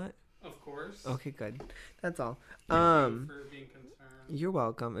double knot? Of course. Okay, good. That's all. Thank you for being concerned. You're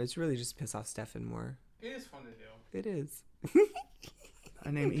welcome. It's really just piss off Stefan more. It is fun to do. It is. I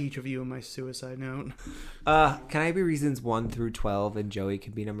name each of you in my suicide note. Can I be reasons 1 through 12 and Joey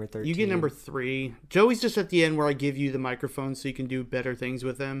can be number 13? You get number 3. Joey's just at the end where I give you the microphone so you can do better things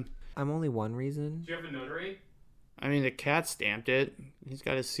with him. I'm only one reason. Do you have a notary? I mean, the cat stamped it. He's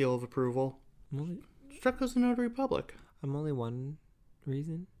got his seal of approval. Struck as a notary public. I'm only one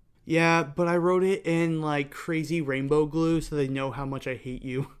reason. Yeah, but I wrote it in like crazy rainbow glue so they know how much I hate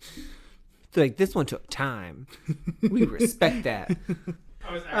you. Like, this one took time. We respect that.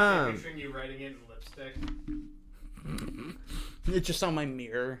 I was actually picturing you writing it in lipstick. It's just on my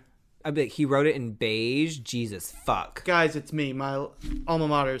mirror. I'd be like, he wrote it in beige? Jesus, fuck. Guys, it's me. My alma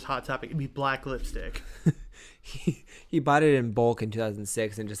mater is Hot Topic. It'd be black lipstick. He bought it in bulk in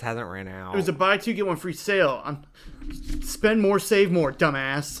 2006 and just hasn't ran out. It was a buy two, get one free sale. Spend more, save more,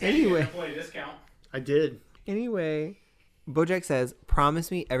 dumbass. Anyway. Play discount. I did. Anyway, BoJack says,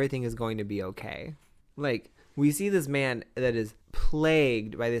 promise me everything is going to be okay. Like, we see this man that is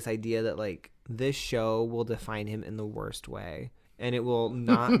plagued by this idea that, like, this show will define him in the worst way. And it will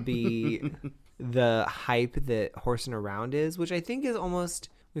not be the hype that horsing around is, which I think is almost...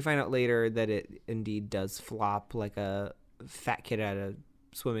 We find out later that it indeed does flop like a fat kid at a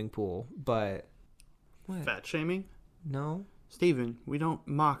swimming pool, but... What? Fat shaming? No. Steven, we don't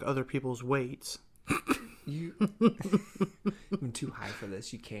mock other people's weights. I'm too high for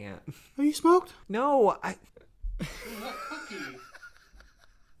this. You can't. Are you smoked? No, What cookie?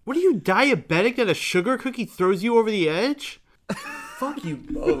 What are you, diabetic that a sugar cookie throws you over the edge? Fuck you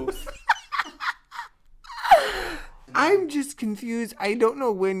both. I'm just confused. I don't know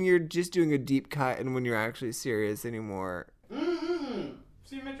when you're just doing a deep cut and when you're actually serious anymore. Mm-hmm.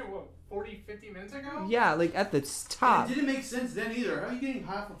 So you mentioned, what, 40, 50 minutes ago? Yeah, like at the top. It didn't make sense then either. How are you getting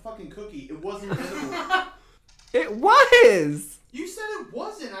half a fucking cookie? It wasn't edible. It was! You said it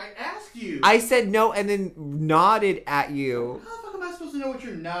wasn't. I asked you. I said no and then nodded at you. How the fuck am I supposed to know what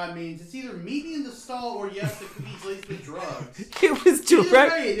your nod means? It's either meet me in the stall or yes, the cookie's laced with drugs. It was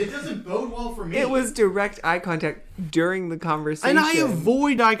direct. It doesn't bode well for me. It was direct eye contact during the conversation. And I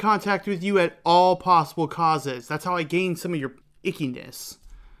avoid eye contact with you at all possible causes. That's how I gain some of your ickiness.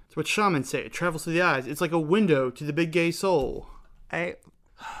 It's what shamans say. It travels through the eyes. It's like a window to the big gay soul.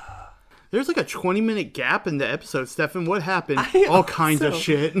 There's like a 20-minute gap in the episode, Stefan. What happened? All kinds of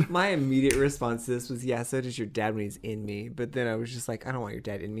shit. My immediate response to this was, yeah, so does your dad when he's in me. But then I was just like, I don't want your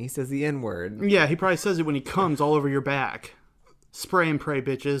dad in me. He says the N-word. Yeah, he probably says it when he comes all over your back. Spray and pray,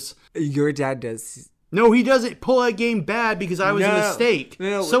 bitches. Your dad does. No, he doesn't pull that game bad because I was a mistake.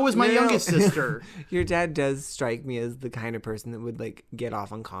 So was my youngest sister. Your dad does strike me as the kind of person that would like get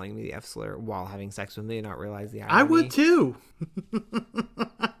off on calling me the F slur while having sex with me and not realize the irony. I would too.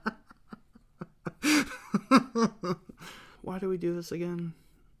 Why do we do this again?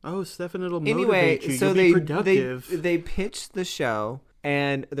 Oh, Stefan, it'll motivate you. So You'll be productive. They pitched the show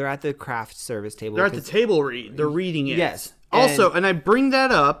and they're at the craft service table. They're at the table read. They're reading it. Yes. Also, and I bring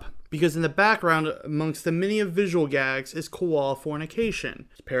that up because in the background, amongst the many of visual gags, is koala fornication.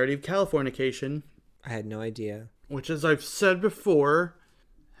 It's a parody of Californication. I had no idea. Which, as I've said before,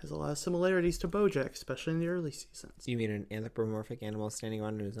 has a lot of similarities to BoJack, especially in the early seasons. You mean an anthropomorphic animal standing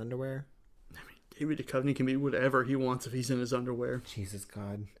on in his underwear? David Duchovny can be whatever he wants if he's in his underwear. Jesus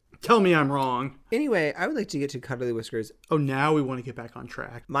God. Tell me I'm wrong. Anyway, I would like to get to Cuddly Whiskers. Oh, now we want to get back on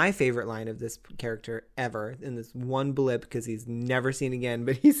track. My favorite line of this character ever, in this one blip, because he's never seen again,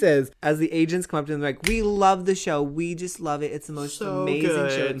 but he says, as the agents come up to him, like, we love the show. We just love it. It's the most amazing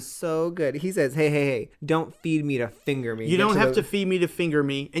show. It's so good. He says, hey, don't feed me to finger me. You don't have to feed me to finger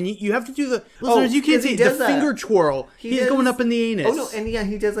me. And you have to do the, listeners, you can't see the finger twirl. He's going up in the anus. Oh, no, and yeah,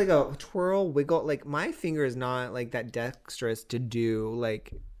 he does like a twirl, wiggle. Like, my finger is not like that dexterous to do,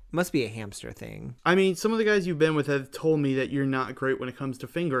 like, Must be a hamster thing. I mean, some of the guys you've been with have told me that you're not great when it comes to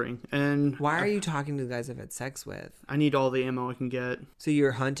fingering. And why are you talking to the guys I've had sex with? I need all the ammo I can get. So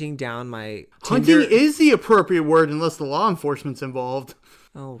you're hunting down my Hunting Tinder... is the appropriate word unless the law enforcement's involved.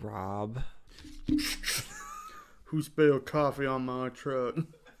 Oh, Rob. Who spilled coffee on my truck?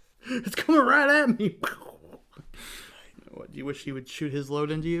 It's coming right at me. What, do you wish he would shoot his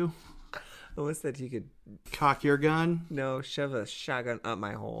load into you? I wish that you could... Cock your gun? No, shove a shotgun up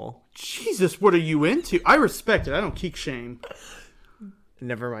my hole. Jesus, what are you into? I respect it. I don't kink shame.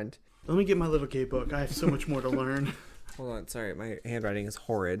 Never mind. Let me get my little gay book. I have so much more to learn. Hold on. Sorry, my handwriting is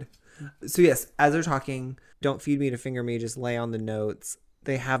horrid. So yes, as they're talking, don't feed me to finger me. Just lay on the notes.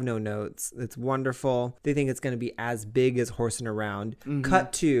 They have no notes. It's wonderful. They think it's going to be as big as Horsing Around. Mm-hmm.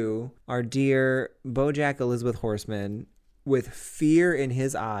 Cut to our dear BoJack Elizabeth Horseman with fear in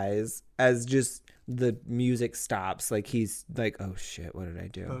his eyes as just the music stops. Like he's like, oh shit, what did I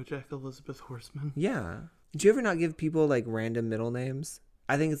do? BoJack Elizabeth Horseman. Yeah. Do you ever not give people like random middle names?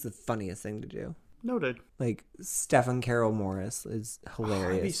 I think it's the funniest thing to do. Noted. Like Stephen Carroll Morris is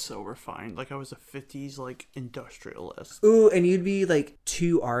hilarious. I'd be so refined. Like I was a 50s like industrialist. Ooh, and you'd be like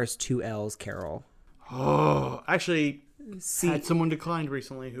 2 R's, 2 L's Carroll. Oh, actually, had someone declined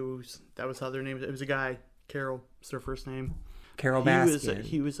recently that was how their name was. It was a guy. Carroll was their first name. Carol Baskin.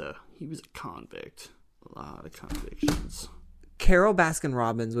 He was a convict. A lot of convictions. Carol Baskin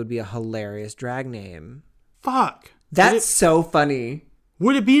Robbins would be a hilarious drag name. Fuck. That's so funny.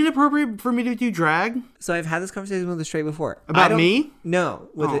 Would it be inappropriate for me to do drag? So I've had this conversation with a straight before. About me? No,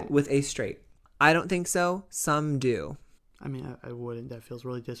 with a straight. I don't think so. Some do. I mean, I wouldn't. That feels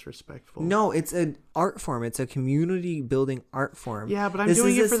really disrespectful. No, it's an art form. It's a community building art form. Yeah, but I'm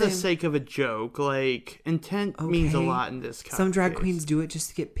doing it for the sake of a joke. Like, intent means a lot in this context. Some drag queens do it just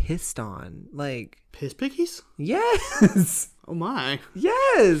to get pissed on. Like... Piss pickies? Yes! Oh my.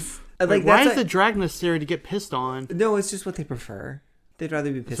 Yes! Like, why is the drag necessary to get pissed on? No, it's just what they prefer. They'd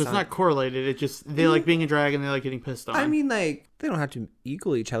rather be pissed on. So it's not correlated. It just, they like being a drag and they like getting pissed on. I mean, like, they don't have to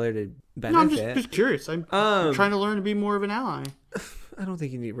equal each other to benefit. No, I'm just curious. I'm trying to learn to be more of an ally. I don't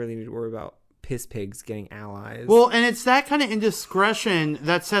think you really need to worry about piss pigs getting allies. Well, and it's that kind of indiscretion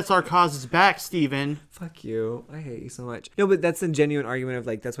that sets our causes back, Steven. Fuck you. I hate you so much. No, but that's a genuine argument of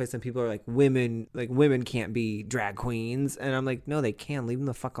like, that's why some people are like, women can't be drag queens. And I'm like, no, they can. Leave them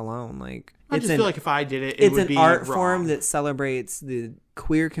the fuck alone. Like, I just feel like if I did it, it would be an art wrong. Form that celebrates the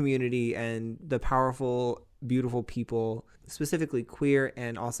queer community and the powerful, beautiful people, specifically queer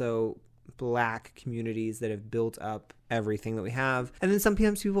and also Black communities that have built up everything that we have. And then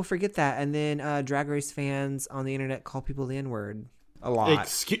sometimes people forget that. And then Drag Race fans on the internet call people the N-word a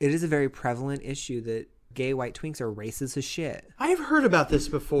lot. It is a very prevalent issue that gay white twinks are racist as shit. I've heard about this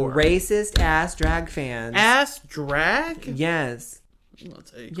before. Racist ass drag fans. Ass drag? Yes.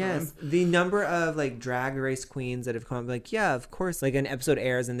 Yes, the number of like drag race queens that have come up like, yeah, of course, like an episode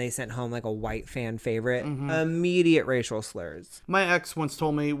airs and they sent home like a white fan favorite, immediate racial slurs. My ex once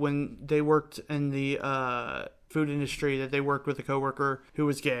told me when they worked in the food industry that they worked with a coworker who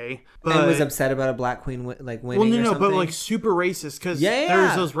was gay and was upset about a Black queen like winning. Well, or something. but like super racist because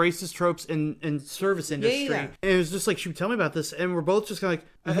there's those racist tropes in service industry. And it was just like she would tell me about this, and we're both just kind of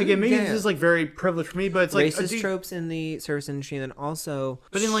like, again, maybe this is like very privileged for me, but it's like racist tropes in the service industry, and then also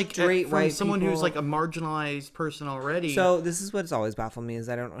but in like straight white someone people, who's like a marginalized person already. So this is what's always baffled me is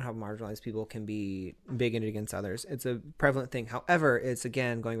I don't know how marginalized people can be bigoted against others. It's a prevalent thing. However, it's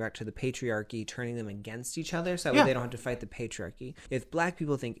again going back to the patriarchy, turning them against each other, so that way they don't have to fight the patriarchy. If Black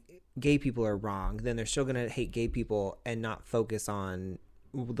people think gay people are wrong, then they're still gonna hate gay people and not focus on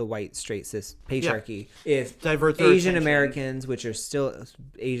the white straight cis patriarchy. If Asian Americans, which are still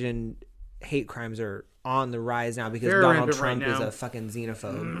Asian hate crimes, are on the rise now because Donald Trump is a fucking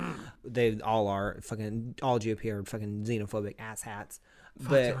xenophobe. They all are. Fucking all GOP are fucking xenophobic asshats.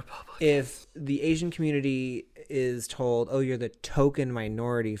 But if the Asian community is told, oh, you're the token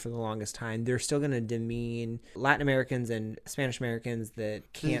minority for the longest time, they're still going to demean Latin Americans and Spanish Americans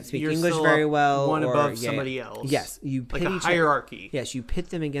that can't speak English very well. One above somebody else. Yes. You pit like a hierarchy. Yes, you pit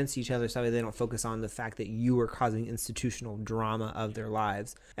them against each other so they don't focus on the fact that you are causing institutional drama of their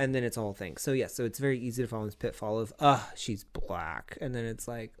lives. And then it's a whole thing. So, yes, so it's very easy to fall in this pitfall of, she's Black. And then it's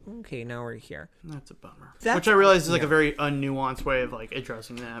like, okay, now we're here. That's a bummer. Which I realize is like a very unnuanced way of like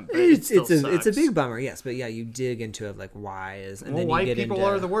addressing that. But it's a big bummer, yes, but yeah, you dig into it like why is, and then white you get people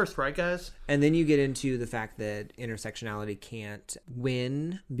are the worst, right, guys? And then you get into the fact that intersectionality can't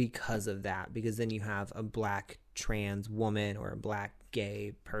win because of that, because then you have a Black trans woman or a Black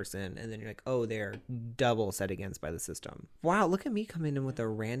gay person, and then you're like, oh, they're double set against by the system. Wow, look at me coming in with the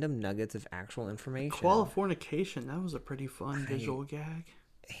random nuggets of actual information. Qualifornication, that was a pretty fun visual gag.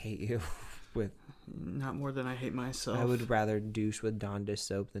 hate you with... Not more than I hate myself. I would rather douche with Dawn dish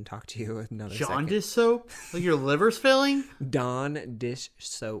soap than talk to you another Jaundice soap? Like your liver's failing? Dawn dish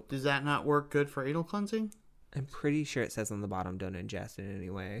soap. Does that not work good for anal cleansing? I'm pretty sure it says on the bottom, don't ingest it in any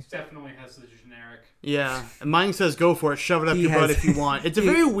way. Definitely has the generic. Yeah. And mine says go for it. Shove it up your butt if you want. It's a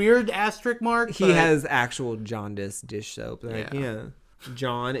very weird asterisk mark. He has actual jaundice dish soap. Like, yeah.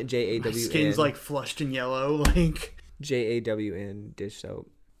 John, Jawn. My skin's like flushed in yellow. Like Jawn dish soap.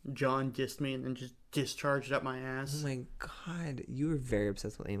 John dissed me and then just discharged up my ass. Oh my god, you were very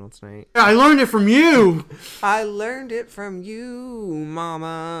obsessed with anal tonight. I learned it from you. I learned it from you,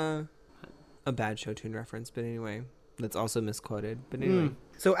 mama. A bad show tune reference, but anyway, that's also misquoted. But anyway,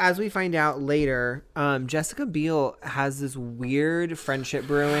 so as we find out later, Jessica Biel has this weird friendship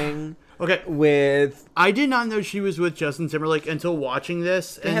brewing. Okay, with I did not know she was with Justin Timberlake until watching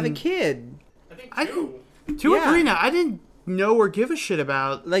this. They have a kid. I think two or three now. I didn't know or give a shit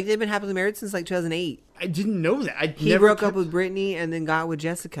about. Like, they've been happily married since like 2008. I didn't know that. He broke up with Britney and then got with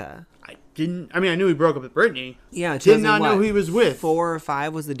Jessica. I mean, I knew he broke up with Britney. Yeah, did not know who he was with. 4 or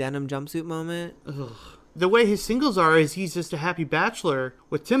 5 was the denim jumpsuit moment. Ugh. The way his singles are is he's just a happy bachelor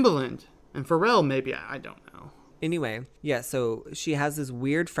with Timbaland and Pharrell. Maybe I don't know. Anyway, yeah, so she has this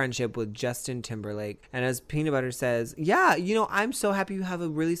weird friendship with Justin Timberlake. And as Peanut Butter says, yeah, I'm so happy you have a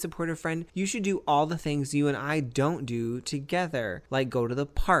really supportive friend. You should do all the things you and I don't do together. Like go to the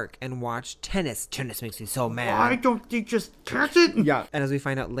park and watch tennis. Tennis makes me so mad. Why don't you just catch it? Yeah. And as we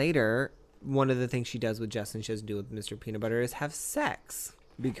find out later, one of the things she does with Justin, she doesn't do with Mr. Peanut Butter, is have sex.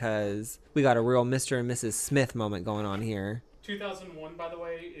 Because we got a real Mr. and Mrs. Smith moment going on here. 2001, by the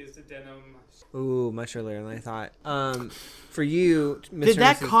way, is the denim. Ooh, much earlier than I thought. For you, Mr. Did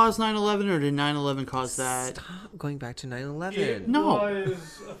that cause 9/11 or did 9/11 cause that? Stop going back to 9/11. It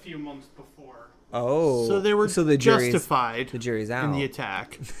was a few months before. Oh. So they were justified. The jury's out. In the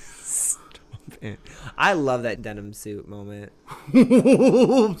attack. Stop it. I love that denim suit moment.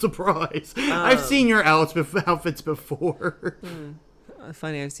 I'm surprised. I've seen your outfits before.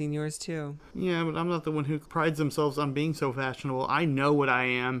 Funny, I've seen yours too. Yeah, but I'm not the one who prides themselves on being so fashionable. I know what I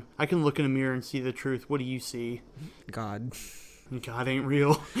am. I can look in a mirror and see the truth. What do you see? God. God ain't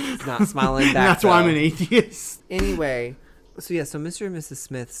real. It's not smiling back. That's why I'm an atheist. Anyway, so Mr. and Mrs.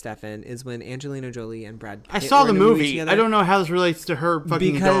 Smith, Stefan, is when Angelina Jolie and Brad Pitt I saw the movie. I don't know how this relates to her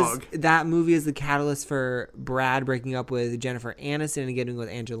fucking because dog. That movie is the catalyst for Brad breaking up with Jennifer Aniston and getting with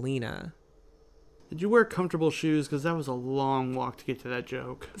Angelina. Did you wear comfortable shoes? Because that was a long walk to get to that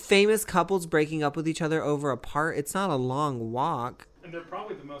joke. Famous couples breaking up with each other over a part. It's not a long walk. And they're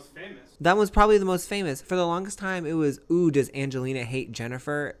probably the most famous. That was probably the most famous. For the longest time, it was, ooh, does Angelina hate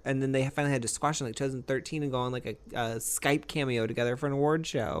Jennifer? And then they finally had to squash it in like 2013 and go on like a Skype cameo together for an award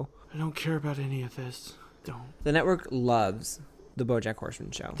show. I don't care about any of this. Don't. The network loves the BoJack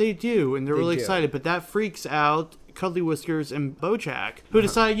Horseman Show. They do, and they're really excited. But that freaks out Cuddly Whiskers and BoJack, who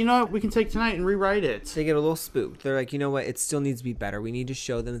decide, you know what, we can take tonight and rewrite it. They get a little spooked. They're like, you know what, it still needs to be better. We need to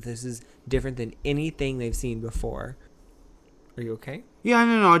show them that this is different than anything they've seen before. Are you okay? Yeah,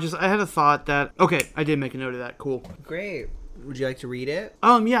 no. I had a thought that... Okay, I did make a note of that. Cool. Great. Would you like to read it?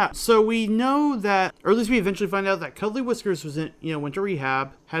 Yeah. So we know that, or at least we eventually find out that Cuddly Whiskers was went to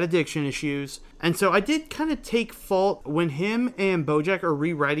rehab, had addiction issues. And so I did kind of take fault when him and BoJack are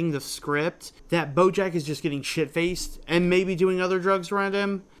rewriting the script that BoJack is just getting shit-faced and maybe doing other drugs around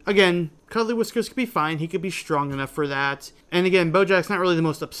him. Again, Cuddly Whiskers could be fine. He could be strong enough for that. And again, BoJack's not really the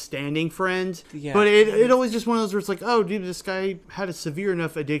most upstanding friend. Yeah. But it always just one of those where it's like, oh, dude, this guy had a severe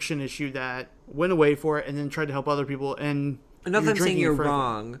enough addiction issue that went away for it and then tried to help other people. And not that I'm saying you're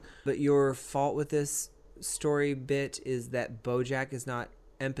wrong, but your fault with this story bit is that BoJack is not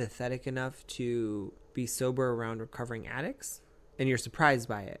empathetic enough to be sober around recovering addicts, and you're surprised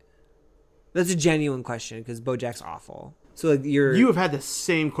by it. That's a genuine question because BoJack's awful. So like you have had the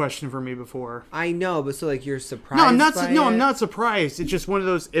same question for me before. I know, but so like you're surprised. No, I'm not surprised. It's just one of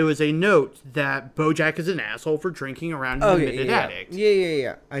those. It was a note that BoJack is an asshole for drinking around an admitted addict.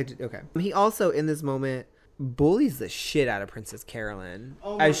 Yeah. Okay. He also in this moment bullies the shit out of Princess Carolyn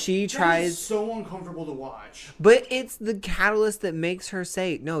as she tries. That is so uncomfortable to watch. But it's the catalyst that makes her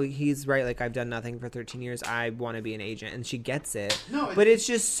say, no, he's right. Like, I've done nothing for 13 years. I want to be an agent. And she gets it. But it's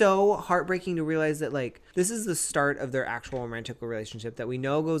just so heartbreaking to realize that, like, this is the start of their actual romantic relationship that we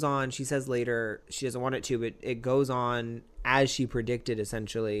know goes on. She says later she doesn't want it to, but it goes on as she predicted,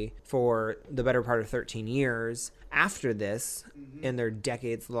 essentially, for the better part of 13 years after this in their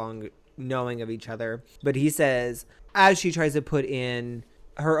decades-long knowing of each other. But he says, as she tries to put in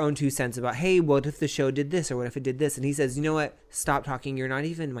her own 2 cents about, hey, what if the show did this or what if it did this? And he says, you know what? Stop talking. You're not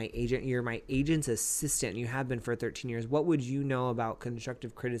even my agent. You're my agent's assistant. You have been for 13 years. What would you know about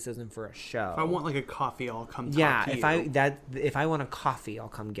constructive criticism for a show? If I want like a coffee, I'll come talk to you. If I want a coffee, I'll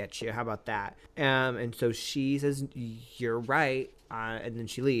come get you. How about that? And so she says, you're right. And then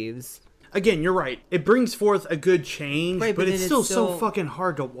she leaves. Again, you're right. It brings forth a good change, right, but it's still so fucking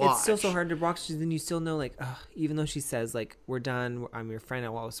hard to watch. It's still so hard to watch. Then you still know, like, even though she says, like, we're done. I'm your friend. I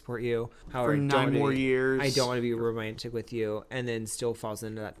will support you. For 9 more years. I don't want to be romantic with you. And then still falls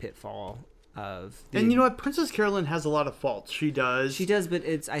into that pitfall of... And you know what? Princess Carolyn has a lot of faults. She does, but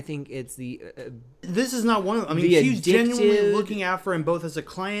I think it's the... this is not one of them. I mean, she's genuinely looking after him both as a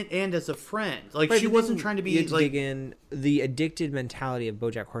client and as a friend. Like, she wasn't trying to be, like... The addicted mentality of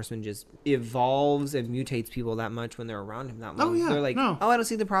BoJack Horseman just evolves and mutates people that much when they're around him that long. Oh, yeah. They're like, I don't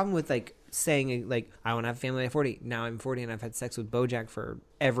see the problem with, like, saying, like, I want to have a family at 40. Now I'm 40 and I've had sex with BoJack for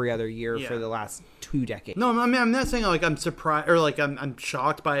every other year for the last 2 decades. No, I mean, I'm not saying, like, I'm surprised or, like, I'm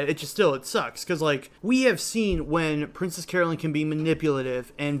shocked by it. It just still, it sucks. Because, like, we have seen when Princess Carolyn can be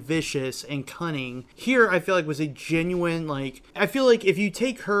manipulative and vicious and cunning. Here, I feel like was a genuine, like, I feel like if you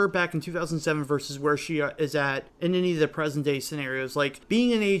take her back in 2007 versus where she is at in any of the present day scenarios, like,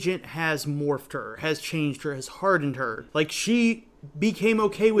 being an agent has morphed her, has changed her, has hardened her. Like, she became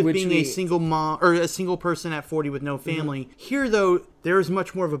okay with being a single mom or a single person at 40 with no family. Mm-hmm. Here, though, there is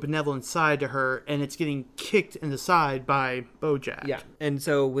much more of a benevolent side to her, and it's getting kicked in the side by BoJack. Yeah, and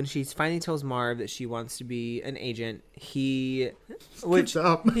so when she finally tells Marv that she wants to be an agent, he gives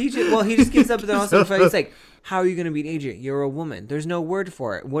up. He just gives up, but then also he's like, how are you going to be an agent? You're a woman. There's no word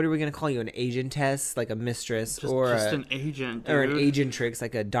for it. What are we going to call you? An agentess, like a mistress, just an agent, dude. Or an agentrix,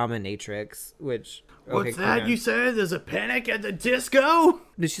 like a dominatrix, which... What's that you said? There's a panic at the disco?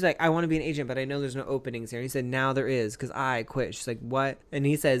 And she's like, I want to be an agent, but I know there's no openings here. And he said, now there is, because I quit. She's like, what? And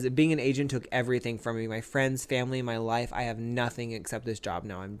he says, being an agent took everything from me. My friends, family, my life. I have nothing except this job.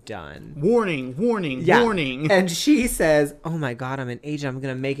 Now I'm done. Warning, warning, warning. And she says, oh my God, I'm an agent. I'm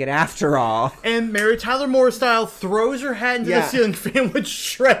going to make it after all. And Mary Tyler Moore style throws her head into the ceiling fan, which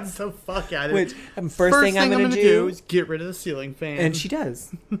shreds the fuck out of it. Which, first thing I'm going to do is get rid of the ceiling fan. And she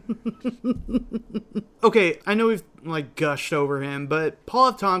does. Okay, I know we've like gushed over him, but Paul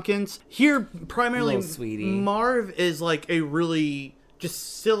F. Tompkins here primarily Marv is like a really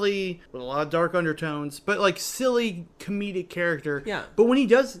just silly with a lot of dark undertones, but like silly comedic character. Yeah. But when he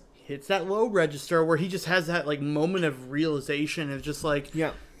does hits that low register where he just has that like moment of realization of just like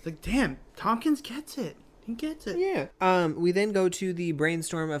like damn, Tompkins gets it. He gets it. Yeah. We then go to the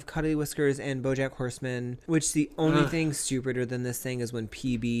brainstorm of Cuddly Whiskers and BoJack Horseman, which the only thing stupider than this thing is when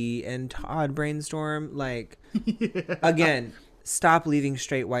PB and Todd brainstorm. Like, again, stop leaving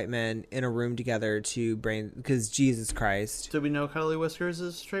straight white men in a room together to because Jesus Christ. Do we know Cuddly Whiskers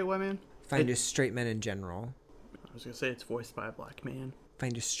is a straight white man? Find just straight men in general. I was going to say it's voiced by a black man.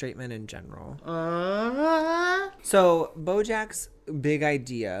 Find just straight men in general. So, BoJack's big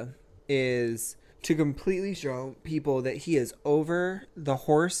idea is to completely show people that he is over the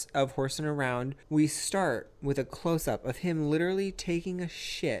horse of horsing around. We start with a close-up of him literally taking a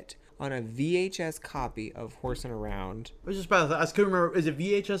shit on a VHS copy of Horsing Around. I was just about to, I couldn't remember, is it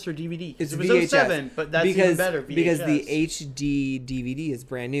VHS or DVD? It's it was VHS. 07, but that's even better, VHS. Because the HD DVD is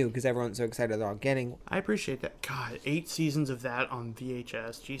brand new, because everyone's so excited they're all getting. I appreciate that. God, 8 seasons of that on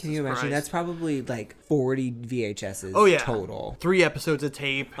VHS. Jesus Can you imagine? Christ. That's probably like 40 VHSs total. 3 episodes of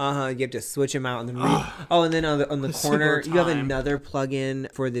tape. You have to switch them out and then and then on the corner, you have another plug-in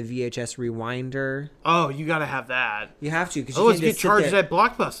for the VHS rewinder. Oh, you gotta have that. You have to, because you can't just get charged at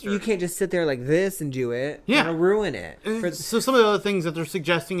Blockbuster. You can't just sit there like this and do it. Yeah. It'll ruin it. So some of the other things that they're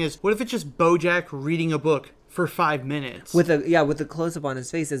suggesting is, what if it's just BoJack reading a book for 5 minutes? With a close-up on his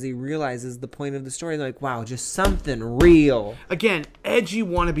face as he realizes the point of the story. They're like, wow, just something real. Again, edgy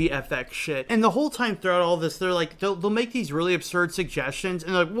wannabe FX shit. And the whole time throughout all this, they're like, they'll make these really absurd suggestions,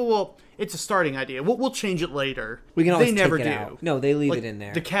 and they're like, well, it's a starting idea. We'll change it later. We can always take it out. No, they leave it in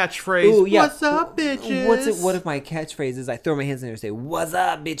there. The catchphrase, what's up, bitches? What if my catchphrase is I throw my hands in there and say, what's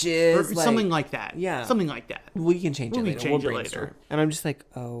up, bitches? Or something like that. Yeah. Something like that. We can change it later. We'll brainstorm. And I'm just like,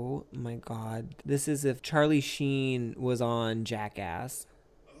 oh my God. This is if Charlie Sheen was on Jackass.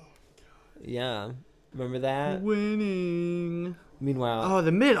 Yeah. Remember that? Winning. Meanwhile,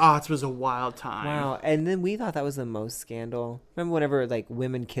 the mid-aughts was a wild time. Wow, and then we thought that was the most scandal. Remember whenever like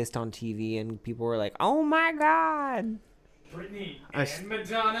women kissed on TV and people were like, "Oh my God!" Britney and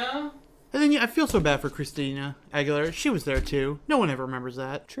Madonna. And then I feel so bad for Christina Aguilera. She was there too. No one ever remembers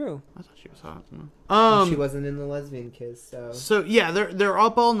that. True. I thought she was hot. She wasn't in the lesbian kiss, so. So yeah, they're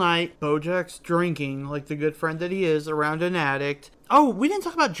up all night. BoJack's drinking like the good friend that he is around an addict. Oh, we didn't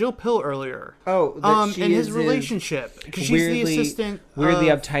talk about Jill Pill earlier. Oh, and his relationship because she's the assistant. Weirdly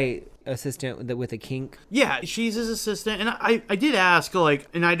uptight assistant with a kink. Yeah, she's his assistant, and I did ask, like,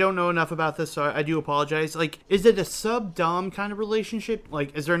 and I don't know enough about this, so I do apologize. Like, is it a sub-dom kind of relationship?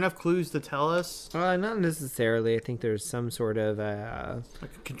 Like, is there enough clues to tell us? Not necessarily. I think there's some sort of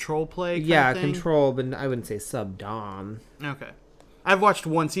like a control play. Yeah, control, but I wouldn't say sub-dom. Okay, I've watched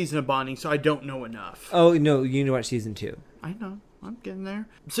one season of Bonding, so I don't know enough. Oh no, you know what season 2? I know. I'm getting there.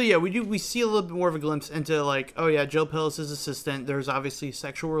 So yeah, we see a little bit more of a glimpse into like, oh yeah, Jill Pill is his assistant. There's obviously a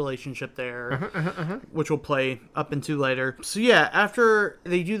sexual relationship there, which we'll play up into later. So yeah, after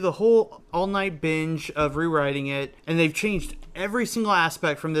they do the whole all-night binge of rewriting it, and they've changed every single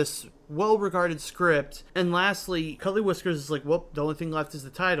aspect from this well-regarded script, and lastly, Cuddly Whiskers is like, well, the only thing left is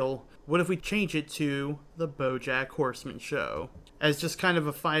the title. What if we change it to The BoJack Horseman Show? As just kind of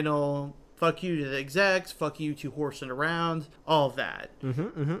a final... fuck you to the execs, fuck you to horsing around, all of that.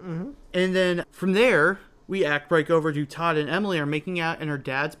 And then from there, we act right over to Todd and Emily are making out in her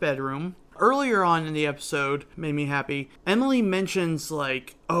dad's bedroom. Earlier on in the episode, made me happy, Emily mentions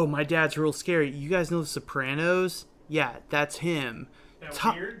like, oh, my dad's real scary. You guys know The Sopranos? Yeah, that's him.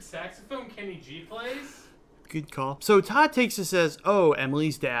 That weird saxophone Kenny G plays? Good call. So Todd takes this as, oh,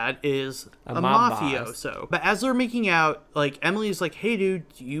 Emily's dad is a mafioso. But as they're making out, like, Emily's like, hey, dude,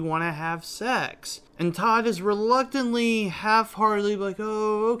 do you want to have sex? And Todd is reluctantly, half-heartedly like,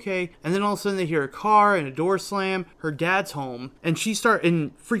 oh, okay. And then all of a sudden they hear a car and a door slam. Her dad's home. And she starts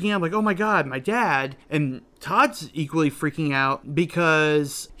freaking out like, oh, my God, my dad. And Todd's equally freaking out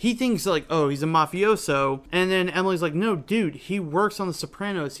because he thinks like, oh, he's a mafioso. And then Emily's like, no, dude, he works on The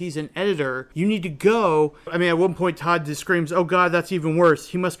Sopranos. He's an editor. You need to go. I mean, at one point, Todd just screams, oh, God, that's even worse.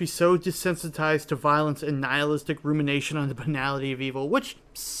 He must be so desensitized to violence and nihilistic rumination on the banality of evil, which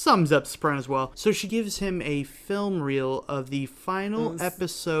sums up Sopranos well. So she gives him a film reel of the final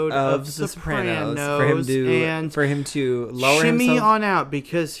episode of Sopranos for him to lower shimmy himself on out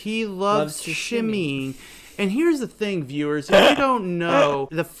because he loves shimmying. And here's the thing, viewers, if you don't know,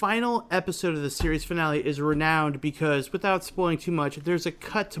 the final episode of the series finale is renowned because, without spoiling too much, there's a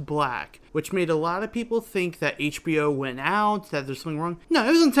cut to black, which made a lot of people think that HBO went out, that there's something wrong. No,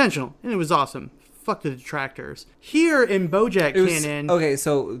 it was intentional, and it was awesome. Fuck the detractors. Here in BoJack canon... Okay,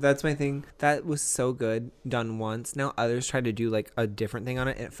 so that's my thing. That was so good, done once. Now others try to do, like, a different thing on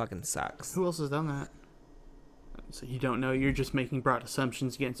it, and it fucking sucks. Who else has done that? So you don't know, you're just making broad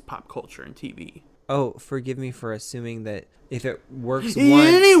assumptions against pop culture and TV. Oh, forgive me for assuming that if it works once...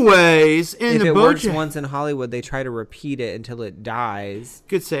 Anyways, if it works once in Hollywood, they try to repeat it until it dies.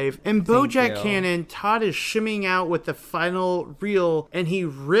 Good save. In BoJack canon, Todd is shimmying out with the final reel, and he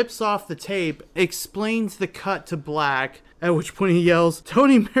rips off the tape, explains the cut to black, at which point he yells,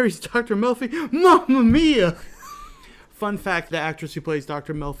 Tony marries Dr. Melfi, Mamma Mia! Fun fact, the actress who plays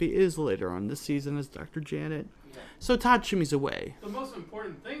Dr. Melfi is later on this season as Dr. Janet. So Todd shimmies away. The most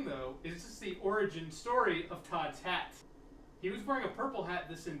important thing, though, is just the origin story of Todd's hat. He was wearing a purple hat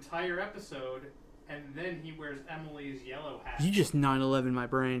this entire episode, and then he wears Emily's yellow hat. You just 9/11 my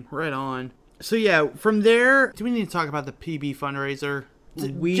brain. Right on. So yeah, from there, do we need to talk about the PB fundraiser?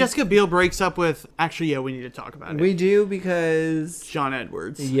 Jessica Biel breaks up with... Actually, yeah, we need to talk about it. We do because... John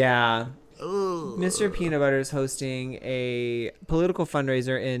Edwards. Yeah. Ugh. Mr. Peanut Butter is hosting a political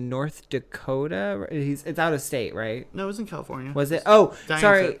fundraiser in North Dakota. It's out of state, right? No, it was in California. Was it? Oh, Diane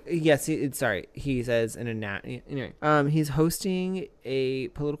sorry. Yes, sorry. He says in a anyway. He's hosting a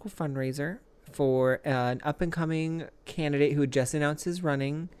political fundraiser for an up-and-coming candidate who had just announced his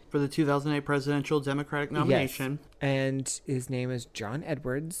running for the 2008 presidential Democratic nomination. Yes. And his name is John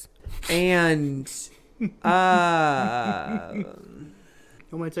Edwards. And you want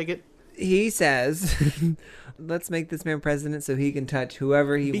to take it? He says, let's make this man president so he can touch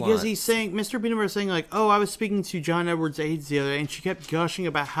whoever he wants. Because he's saying, Mr. Peanut Butter is saying, like, oh, I was speaking to John Edwards' aides the other day, and she kept gushing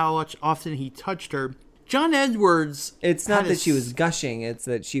about how much often he touched her. John Edwards... It's not that she was gushing, it's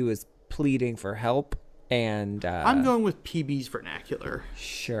that she was pleading for help. And I'm going with PB's vernacular.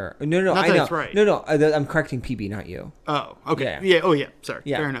 Sure. No, not I know. That's right. No, I'm correcting PB, not you. Oh, okay. Yeah. Oh, yeah. Sorry.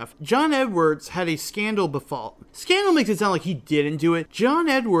 Yeah. Fair enough. John Edwards had a scandal befall. Scandal makes it sound like he didn't do it. John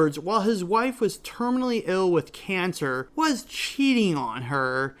Edwards, while his wife was terminally ill with cancer, was cheating on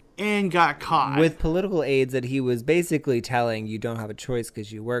her and got caught. With political aides that he was basically telling, you don't have a choice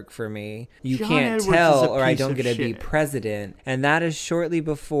because you work for me. You John can't Edwards tell or I don't get to be president. And that is shortly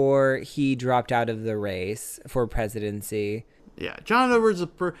before he dropped out of the race for presidency. Yeah, John Edwards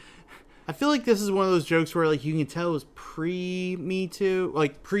I feel like this is one of those jokes where, like, you can tell it was pre-Me Too,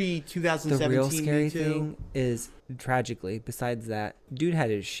 like, pre-2017 The real scary Me Too. thing is, tragically, besides that, dude had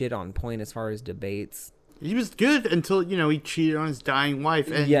his shit on point as far as debates. He was good until, he cheated on his dying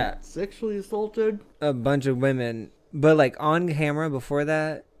wife and sexually assaulted a bunch of women. But, like, on camera before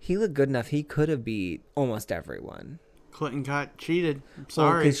that, he looked good enough. He could have beat almost everyone. Clinton got cheated. I'm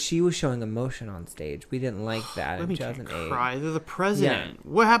sorry. Because she was showing emotion on stage. We didn't like that in 2008. Cry. They're the president.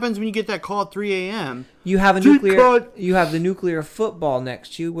 Yeah. What happens when you get that call at 3 a.m.? You have the nuclear football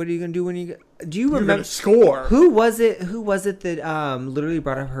next to you. What are you gonna do when you get? Do you remember? Score. Who was it that literally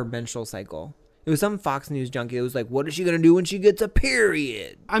brought up her menstrual cycle? It was some Fox News junkie. It was like, what is she gonna do when she gets a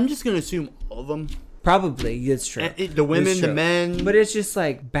period? I'm just gonna assume all of them. Probably, it's true. The women, the men. But it's just,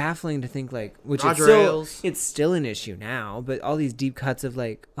 like, baffling to think, like, which it's still an issue now, but all these deep cuts of,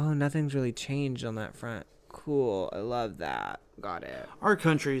 like, oh, nothing's really changed on that front. Cool. I love that. Got it. Our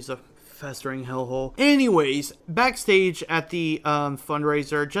country is a festering hellhole. Anyways, backstage at the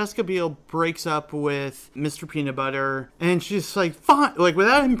fundraiser, Jessica Biel breaks up with Mr. Peanut Butter, and she's like, fine, like,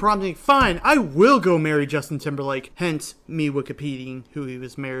 without him prompting, fine, I will go marry Justin Timberlake, hence me Wikipediaing who he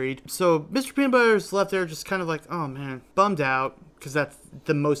was married. So Mr. Peanut Butter's left there just kind of like, oh man, bummed out, because that's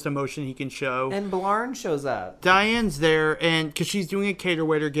the most emotion he can show. And Blarn shows up. Diane's there, and because she's doing a cater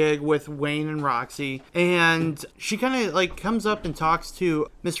waiter gig with Wayne and Roxy, and she kind of, like, comes up and talks to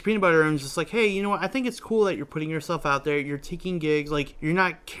Mr. Peanut Butter and is just like, hey, you know what, I think it's cool that you're putting yourself out there, you're taking gigs, like, you're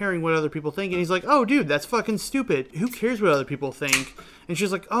not caring what other people think. And he's like, oh, dude, that's fucking stupid. Who cares what other people think? And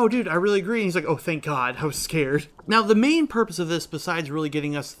she's like, oh, dude, I really agree. And he's like, oh, thank God, I was scared. Now, the main purpose of this, besides really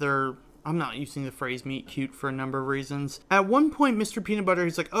getting us their... I'm not using the phrase meet cute for a number of reasons. At one point, Mr. Peanut Butter,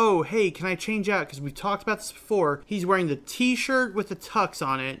 he's like, oh, hey, can I change out? Because we talked about this before. He's wearing the t-shirt with the tux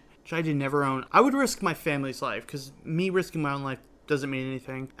on it, which I did never own. I would risk my family's life, because me risking my own life doesn't mean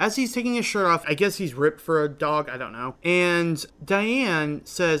anything. As he's taking his shirt off, I guess he's ripped for a dog, I don't know. And Diane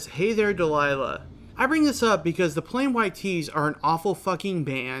says, hey there, Delilah. I bring this up because the Plain White T's are an awful fucking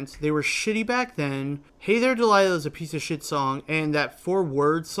band. They were shitty back then. Hey there, Delilah is a piece of shit song, and that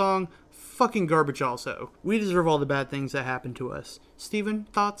 4-word song, fucking garbage also. We deserve all the bad things that happen to us. Steven,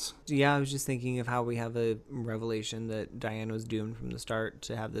 thoughts? Yeah, I was just thinking of how we have a revelation that Diane was doomed from the start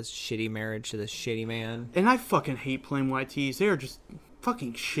to have this shitty marriage to this shitty man. And I fucking hate Plain White T's. They are just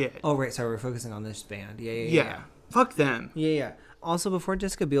fucking shit. Oh, right. Sorry, we're focusing on this band. Yeah. Fuck them. Yeah. Also, before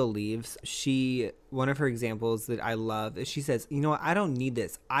Jessica Biel leaves, one of her examples that I love is she says, you know what, I don't need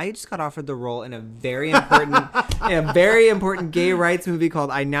this. I just got offered the role in a very important gay rights movie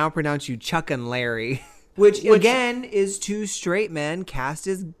called I Now Pronounce You Chuck and Larry, which again is two straight men cast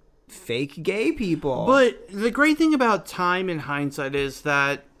as fake gay people. But the great thing about time in hindsight is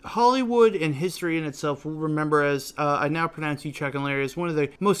that Hollywood and history in itself will remember as I Now Pronounce You Chuck and Larry as one of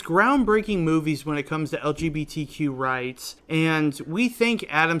the most groundbreaking movies when it comes to LGBTQ rights. And we thank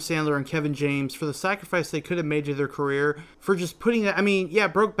Adam Sandler and Kevin James for the sacrifice they could have made to their career for just putting that. I mean, yeah,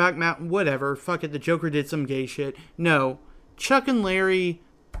 Brokeback Mountain, whatever. Fuck it, the Joker did some gay shit. No, Chuck and Larry,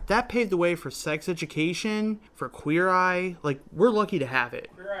 that paved the way for sex education, for Queer Eye. Like, we're lucky to have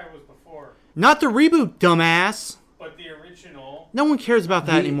it. Queer Eye was before. Not the reboot, dumbass. But the original... No one cares about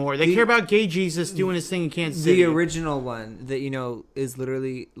that anymore. They care about gay Jesus doing his thing in Kansas City. The original one that, is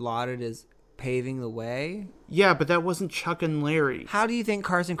literally lauded as paving the way. Yeah, but that wasn't Chuck and Larry. How do you think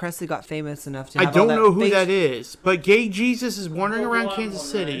Carson Kressley got famous enough to have I don't know who that is, but gay Jesus is wandering around Kansas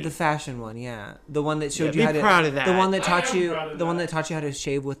City. Right? The fashion one, yeah. The one that showed you how to... Be proud of that. The one that taught you how to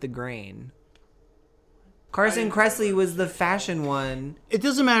shave with the grain. Carson Kressley was the fashion one. It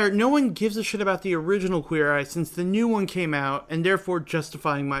doesn't matter. No one gives a shit about the original Queer Eye since the new one came out, and therefore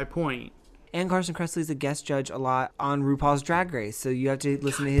justifying my point. And Carson Kressley's a guest judge a lot on RuPaul's Drag Race, so you have to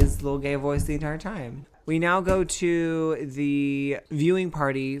listen to his little gay voice the entire time. We now go to the viewing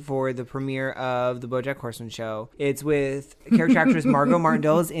party for the premiere of the BoJack Horseman Show. It's with character actress Margot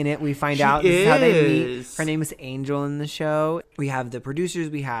Martindale is in it. We find out this is how they meet. Her name is Angel in the show. We have the producers.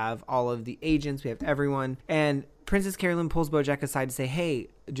 We have all of the agents. We have everyone. And Princess Carolyn pulls BoJack aside to say, hey,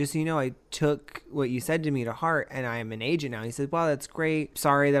 just so you know, I took what you said to me to heart, and I am an agent now. He said, wow, that's great.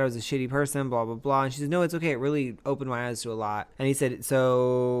 Sorry that I was a shitty person, blah, blah, blah. And she said, no, it's okay. It really opened my eyes to a lot. And he said,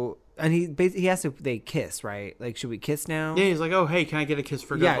 so... And he asked if they kiss, right? Like, should we kiss now? Yeah, he's like, oh, hey, can I get a kiss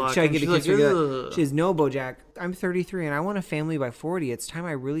for good luck? Yeah, should I get a kiss for good luck? She says, no, BoJack, I'm 33 and I want a family by 40. It's time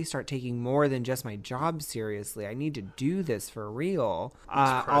I really start taking more than just my job seriously. I need to do this for real.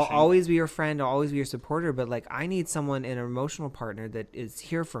 I'll always be your friend. I'll always be your supporter. But, like, I need someone, an emotional partner that is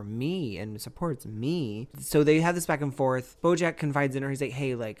here for me and supports me. So they have this back and forth. BoJack confides in her. He's like,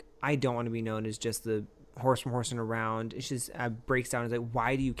 hey, like, I don't want to be known as just the horse from horsing around. It just breaks down. It's like,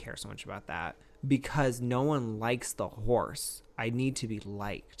 why do you care so much about that? Because no one likes the horse. I need to be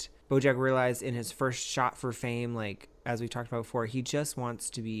liked. BoJack realized in his first shot for fame, like as we talked about before, he just wants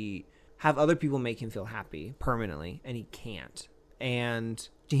to have other people make him feel happy permanently, and he can't. And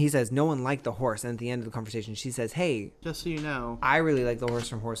he says, no one liked the horse. And at the end of the conversation, she says, hey, just so you know, I really like the horse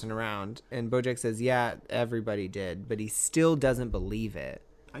from horsing around. And BoJack says, yeah, everybody did. But he still doesn't believe it.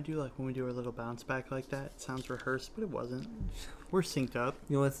 I do like when we do our little bounce back like that. It sounds rehearsed, but it wasn't. We're synced up.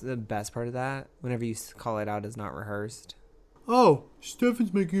 You know what's the best part of that? Whenever you call it out as not rehearsed. Oh,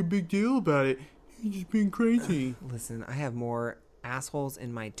 Stefan's making a big deal about it. He's just being crazy. Listen, I have more assholes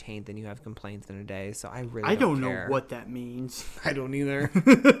in my taint than you have complaints in a day, so I really I don't know what that means. I don't either.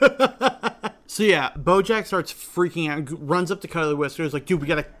 So yeah, BoJack starts freaking out, runs up to Cuddly Whiskers, like, dude, we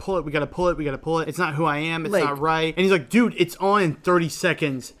gotta pull it. It's not who I am. It's not right. And he's like, dude, it's on in 30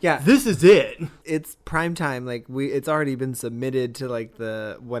 seconds. Yeah. This is it. It's prime time. Like, it's already been submitted to, like,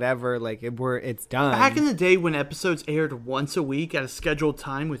 the whatever. Like, it's done. Back in the day when episodes aired once a week at a scheduled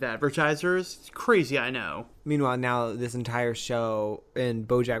time with advertisers, it's crazy, I know. Meanwhile, now this entire show in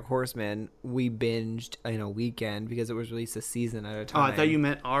BoJack Horseman, we binged in a weekend because it was released a season at a time. Oh, I thought you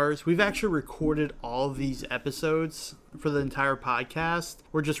meant ours. We've actually recorded all of these episodes for the entire podcast.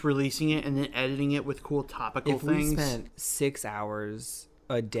 We're just releasing it and then editing it with cool topical things. If we spent 6 hours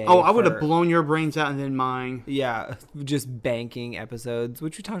a day. Oh, I would have blown your brains out and then mine. Yeah, just banking episodes,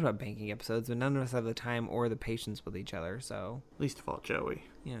 which we talked about banking episodes, but none of us have the time or the patience with each other, so. Least of all, Joey.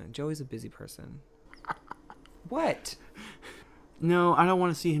 Yeah, Joey's a busy person. What? No, I don't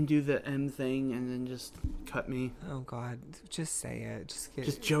want to see him do the M thing and then just cut me. Oh, God. Just say it.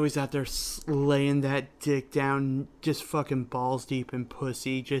 Just Joey's out there laying that dick down, just fucking balls deep in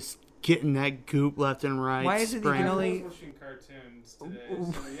pussy, just getting that goop left and right. Why is it that you can only... cartoons today,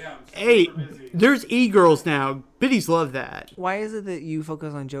 so yeah, hey, there's e-girls now. Biddies love that. Why is it that you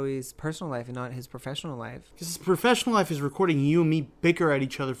focus on Joey's personal life and not his professional life? Because his professional life is recording you and me bicker at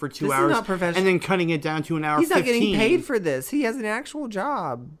each other for 2 hours. Is not professional. And then cutting it down to an hour 15. He's not getting paid for this. He has an actual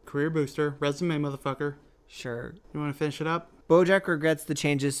job. Career booster. Resume, motherfucker. Sure. You want to finish it up? BoJack regrets the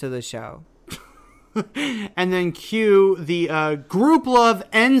changes to the show. And then cue the group love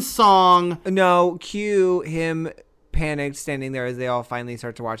end song. No, cue him panicked standing there as they all finally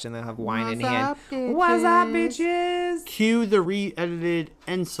start to watch and they'll have wine in hand. What's up, bitches? Cue the re-edited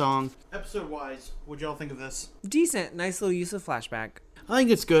end song. Episode wise, what'd y'all think of this? Decent. Nice little use of flashback. I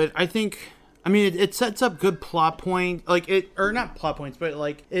think it's good. It sets up good plot point. Or not plot points, but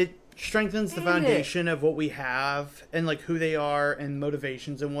it strengthens the foundation of what we have and like who they are and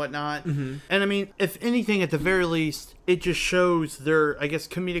motivations and whatnot. Mm-hmm. And if anything, at the very least, it just shows their, I guess,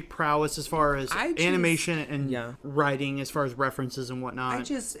 comedic prowess as far as animation and writing, as far as references and whatnot. I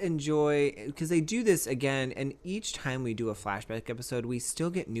just enjoy, because they do this again, and each time we do a flashback episode, we still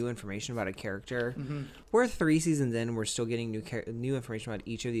get new information about a character. Mm-hmm. We're 3 seasons in, we're still getting new information about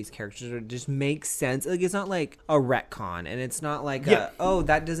each of these characters. It just makes sense. Like, it's not like a retcon, and it's not like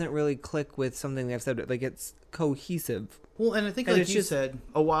that doesn't really click with something they've said. Like, it's cohesive. Well, and I think, like you said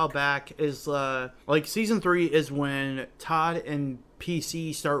a while back, is season 3 is when Todd and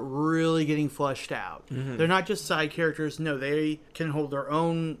PC start really getting fleshed out. Mm-hmm. They're not just side characters. No, they can hold their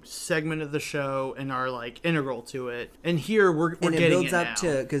own segment of the show and are like integral to it. And here we're getting it now. And it builds up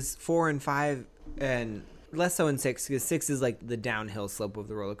to, because 4 and 5 and less so in 6, because 6 is like the downhill slope of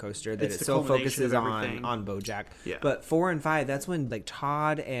the roller coaster that it so focuses on BoJack. Yeah. But 4 and 5, that's when like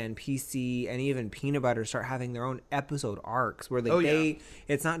Todd and PC and even Peanut Butter start having their own episode arcs where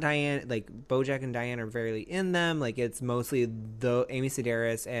it's not Diane, like BoJack and Diane are very in them. Like, it's mostly the Amy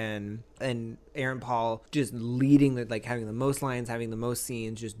Sedaris and Aaron Paul just leading, like having the most lines, having the most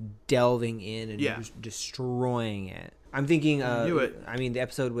scenes, just delving in and just destroying it. I'm thinking the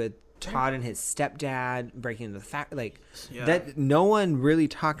episode with Todd and his stepdad breaking the fact that no one really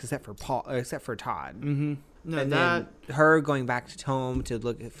talked except for Todd. Mm-hmm. No, and then her going back to home to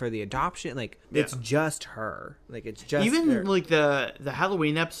look for the adoption, it's just her. Like, it's just even like the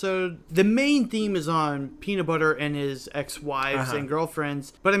Halloween episode. The main theme is on Peanut Butter and his ex-wives and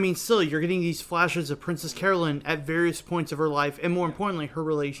girlfriends. But still, you're getting these flashes of Princess Carolyn at various points of her life, and more importantly, her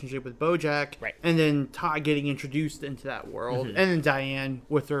relationship with BoJack. Right. And then Todd getting introduced into that world, and then Diane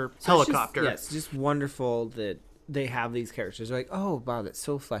with her helicopter. It's just wonderful that they have these characters. They're like, oh, wow, that's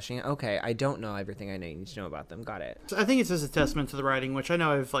so fleshing out. Okay, I don't know everything I need to know about them. Got it. So I think it's just a testament to the writing, which I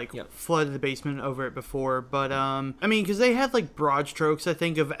know I've flooded the basement over it before. But because they had broad strokes, I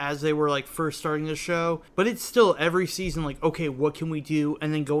think, of as they were first starting the show. But it's still every season okay, what can we do?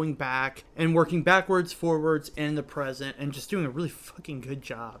 And then going back and working backwards, forwards, and in the present, and just doing a really fucking good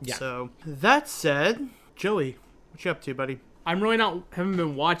job. Yeah. So that said, Joey, what you up to, buddy? I'm really haven't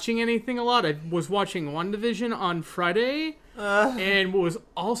been watching anything a lot. I was watching WandaVision on Friday, and what was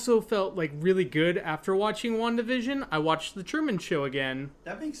also felt like really good after watching WandaVision, I watched The Truman Show again.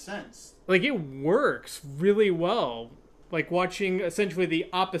 That makes sense. Like, it works really well. Like, watching essentially the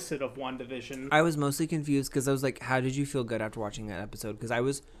opposite of WandaVision. I was mostly confused because I was like, how did you feel good after watching that episode? Because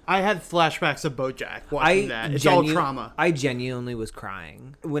I had flashbacks of BoJack watching that. It's all trauma. I genuinely was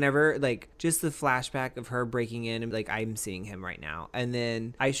crying. Whenever, like, just the flashback of her breaking in, like, I'm seeing him right now. And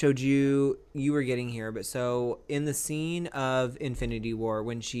then I showed you were getting here, but so in the scene of Infinity War,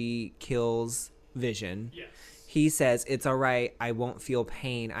 when she kills Vision... Yes. He says, it's all right, I won't feel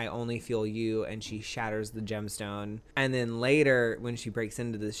pain, I only feel you, and she shatters the gemstone. And then later, when she breaks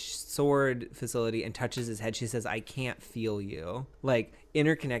into the sword facility and touches his head, she says, I can't feel you. Like,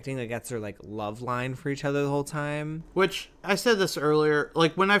 interconnecting, like, that's her, like, love line for each other the whole time. Which, I said this earlier,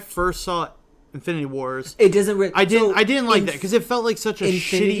 like, when I first saw Infinity Wars, it doesn't really... I didn't like that, because it felt like such a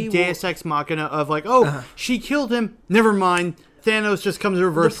shitty Deus Ex Machina of, like, she killed him, never mind. Thanos just comes in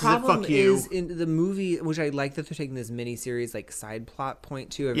reverse. The problem fuck you. is in the movie, which I like that they're taking this mini-series like side plot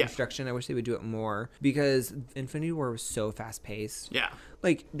point to of introduction. I wish they would do it more because Infinity War was so fast-paced. Yeah.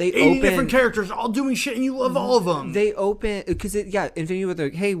 Like, they 80 different characters all doing shit and you love all of them. They open... Because, Infinity War,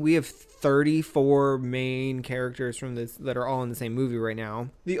 like, hey, we have 34 main characters from this that are all in the same movie right now.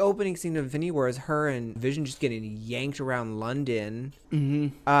 The opening scene of Infinity War is her and Vision just getting yanked around London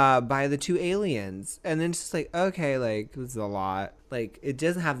by the two aliens. And then it's just like, okay, like, this is a lot. Like, it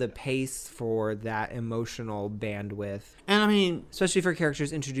doesn't have the pace for that emotional bandwidth. And I mean... Especially for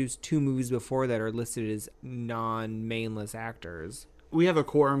characters introduced 2 movies before that are listed as non-mainless actors. We have a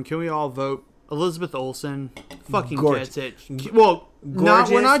quorum. Can we all vote? Elizabeth Olsen fucking gets it. Well,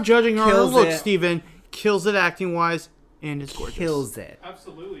 we're not judging her look, Steven. Kills it acting-wise, and is gorgeous. Kills it.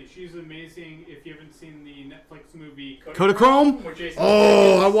 Absolutely. She's amazing. If you haven't seen the Netflix movie Kodachrome?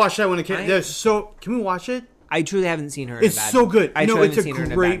 I watched that when it came. Can we watch it? I truly haven't seen her in It's so good. It's a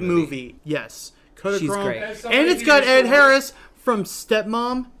great movie. Yes. Kodachrome. She's great. And it's got Ed Harris from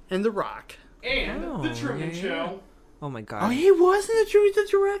Stepmom and The Rock. And The Truman Show. Oh my god. Oh, he wasn't the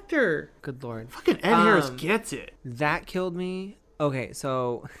director. Good lord. Fucking Ed Harris gets it. That killed me. Okay,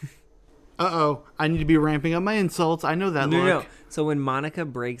 so... Uh-oh. I need to be ramping up my insults. I know that look. No. So when Monica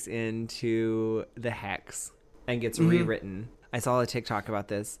breaks into the Hex and gets rewritten, I saw a TikTok about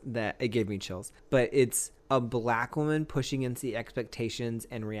this that it gave me chills. But it's a black woman pushing into the expectations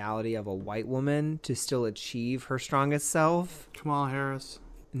and reality of a white woman to still achieve her strongest self. Kamala Harris.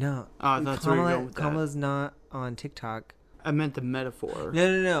 No. Oh, that's where you're going with that. Kamala's not on TikTok. I meant the metaphor.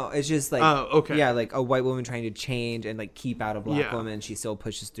 No. It's just like... Oh, okay. Yeah, like a white woman trying to change and like keep out a black woman. She still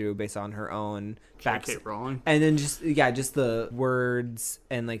pushes through based on her own facts. Kate Rowling. And then just the words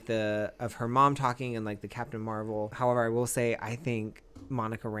and like of her mom talking and like the Captain Marvel. However, I will say I think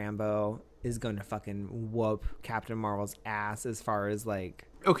Monica Rambeau is going to fucking whoop Captain Marvel's ass as far as like...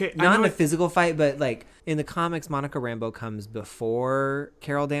 Okay, not in a physical fight, but like in the comics, Monica Rambeau comes before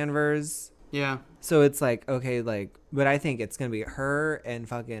Carol Danvers. Yeah. So it's like, okay, like, but I think it's going to be her and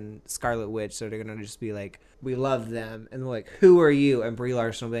fucking Scarlet Witch. So they're going to just be like, we love them. And we're like, who are you? And Brie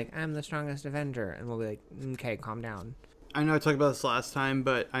Larson will be like, I'm the strongest Avenger. And we'll be like, okay, calm down. I know I talked about this last time,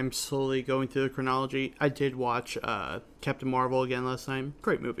 but I'm slowly going through the chronology. I did watch Captain Marvel again last time.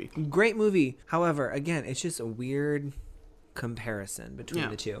 Great movie. However, again, it's just a weird comparison between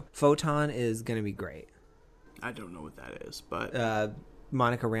the two. Photon is going to be great. I don't know what that is, but...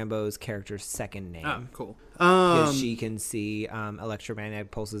 Monica Rambeau's character's second name. Oh, cool. Because she can see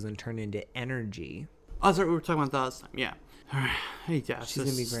electromagnetic pulses and turn into energy. Oh, sorry, we were talking about that last time. Yeah. All right. Hey, yeah. She's going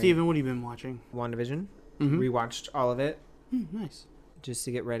to be great. Steven, what have you been watching? WandaVision. Rewatched all of it. Nice. Just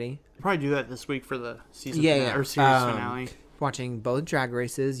to get ready. Probably do that this week for the season finale, or series finale. Watching both Drag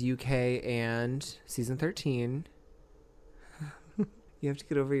Races, UK and season 13. You have to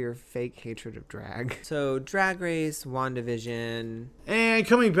get over your fake hatred of drag. So, Drag Race, WandaVision. And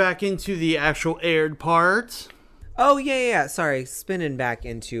coming back into the actual aired part. Oh, yeah. Sorry, spinning back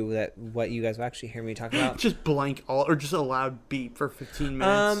into that. What you guys will actually hear me talk about. Just blank all, or just a loud beep for 15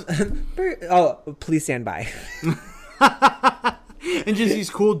 minutes. Please stand by. And just these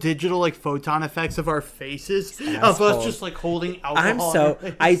cool digital like photon effects of our faces of us just like holding alcohol.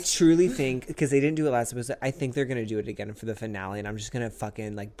 I truly think, because they didn't do it last episode, I think they're gonna do it again for the finale, and I'm just gonna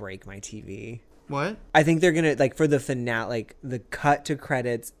fucking like break my TV. What? I think they're gonna like for the finale, like the cut to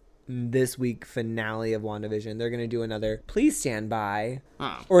credits this week finale of WandaVision, they're going to do another "Please Stand By,"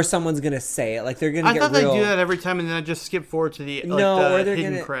 or someone's going to say it. Like they're going to get. I thought they do that every time, and then I just skip forward to the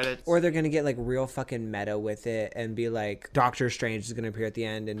hidden credits. Or they're going to get like real fucking meta with it and be like, Doctor Strange is going to appear at the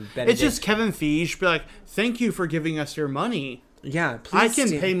end, and Benedict. It's just Kevin Feige be like, "Thank you for giving us your money. Yeah, please. I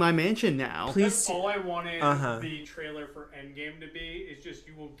can pay my mansion now." That's all I wanted the trailer for Endgame to be. Is just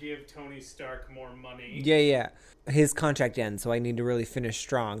you will give Tony Stark more money. Yeah. His contract ends, so I need to really finish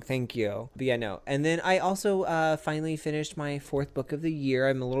strong. Thank you. But yeah, no. And then I also finally finished my 4th book of the year.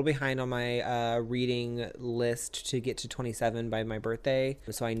 I'm a little behind on my reading list to get to 27 by my birthday,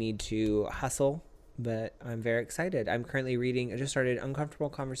 so I need to hustle. But I'm very excited. I'm currently reading. I just started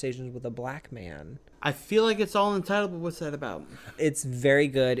Uncomfortable Conversations with a Black Man. I feel like it's all in the title, but what's that about? It's very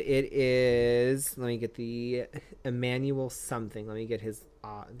good. It is. Let me get the Emmanuel something. Let me get his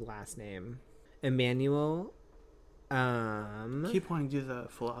last name. Emmanuel. Keep wanting to do the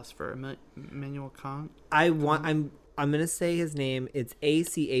philosopher, Immanuel Kant. I'm gonna say his name. It's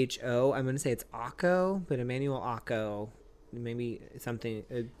Acho. I'm gonna say it's Akko, but Emmanuel Akko. Maybe something.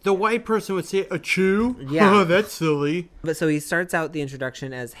 The white person would say "achoo." Yeah, oh, that's silly. But so he starts out the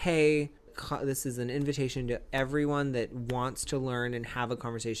introduction as, "Hey, this is an invitation to everyone that wants to learn and have a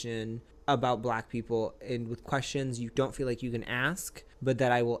conversation about Black people, and with questions you don't feel like you can ask, but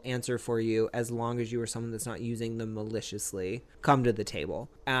that I will answer for you as long as you are someone that's not using them maliciously. Come to the table."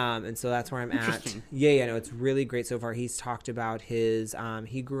 And so that's where I'm at. Yeah, no, it's really great so far. He's talked about his,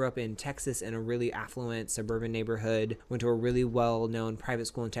 he grew up in Texas in a really affluent suburban neighborhood, went to a really well-known private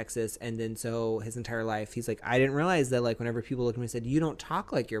school in Texas, and then so his entire life, he's like, I didn't realize that, like, whenever people looked at me and said, "You don't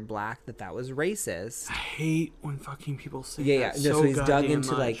talk like you're Black," that was racist. I hate when fucking people say that. Yeah. So he's dug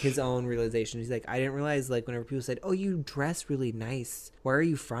into, like, his own realization. He's like, I didn't realize, like, whenever people said, "Oh, you dress really nice. Where are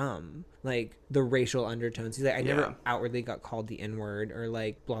you from?" Like, the racial undertones. He's like, I never outwardly got called the N-word or,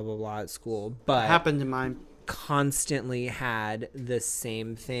 like, blah, blah, blah at school. But happened to mine. Constantly had the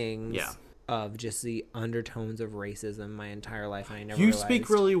same things of just the undertones of racism my entire life. And I never realized. Speak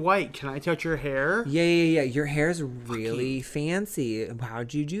really white. Can I touch your hair? Yeah. Your hair's really fancy.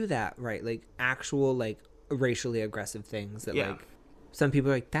 How'd you do that? Right. Like, actual, like, racially aggressive things that, like, some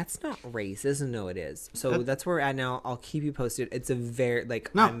people are like, "That's not racist." No, it is. So that's where we're at now. I'll keep you posted. It's a very,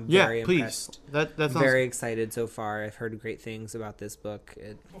 like, I'm very impressed. That sounds very excited so far. I've heard great things about this book.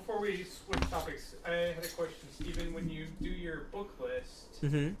 Before we switch topics, I had a question. Steven, when you do your book list,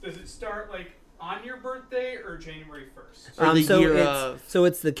 does it start, like, on your birthday or January 1st? So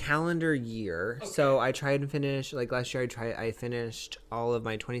it's the calendar year. Okay. So I tried and finished, like, last year I finished all of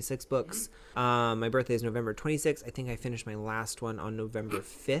my 26 books. My birthday is November 26th. I think I finished my last one on November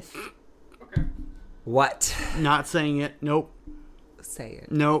 5th. Okay. What? Not saying it. Nope. Say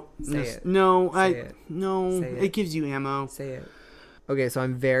it. Nope. Say it. No. Say it. No. Say it. It gives you ammo. Say it. Okay, so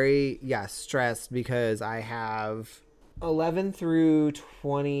I'm very, stressed because I have 11 through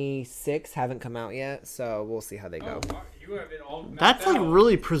 26 haven't come out yet, so we'll see how they go. Oh, you have it all mapped That's out. Like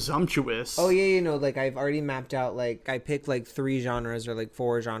really presumptuous. Oh yeah, like I've already mapped out, like I picked like 3 genres or like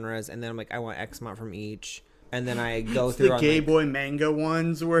 4 genres, and then I'm like, I want X amount from each, and then I go through the gay boy manga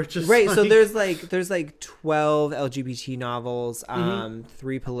ones where it's just right. Like... So there's like 12 LGBT novels,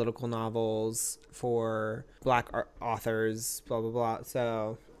 3 political novels for Black authors, blah blah blah.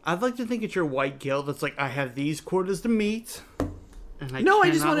 So I'd like to think it's your white guild that's like, I have these quotas to meet. And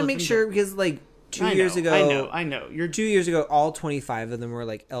I just want to make sure because like 2 years ago, I know. 2 years ago, all 25 of them were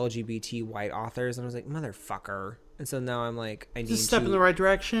like LGBT white authors, and I was like, motherfucker. And so now I'm like, I need to step in the right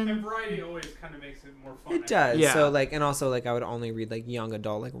direction. And variety always kind of makes it more fun. It does. Yeah. So like, and also like, I would only read like young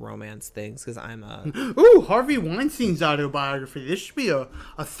adult like romance things because I'm a. Ooh, Harvey Weinstein's autobiography. This should be a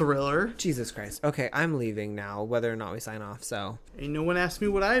thriller. Jesus Christ. Okay, I'm leaving now, whether or not we sign off. So. Ain't no one asked me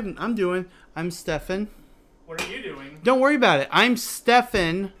what I'm doing. I'm Stefan. What are you doing? Don't worry about it. I'm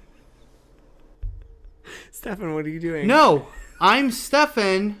Stefan. Stefan, what are you doing? No, I'm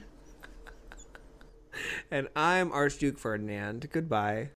Stefan. And I'm Archduke Ferdinand. Goodbye.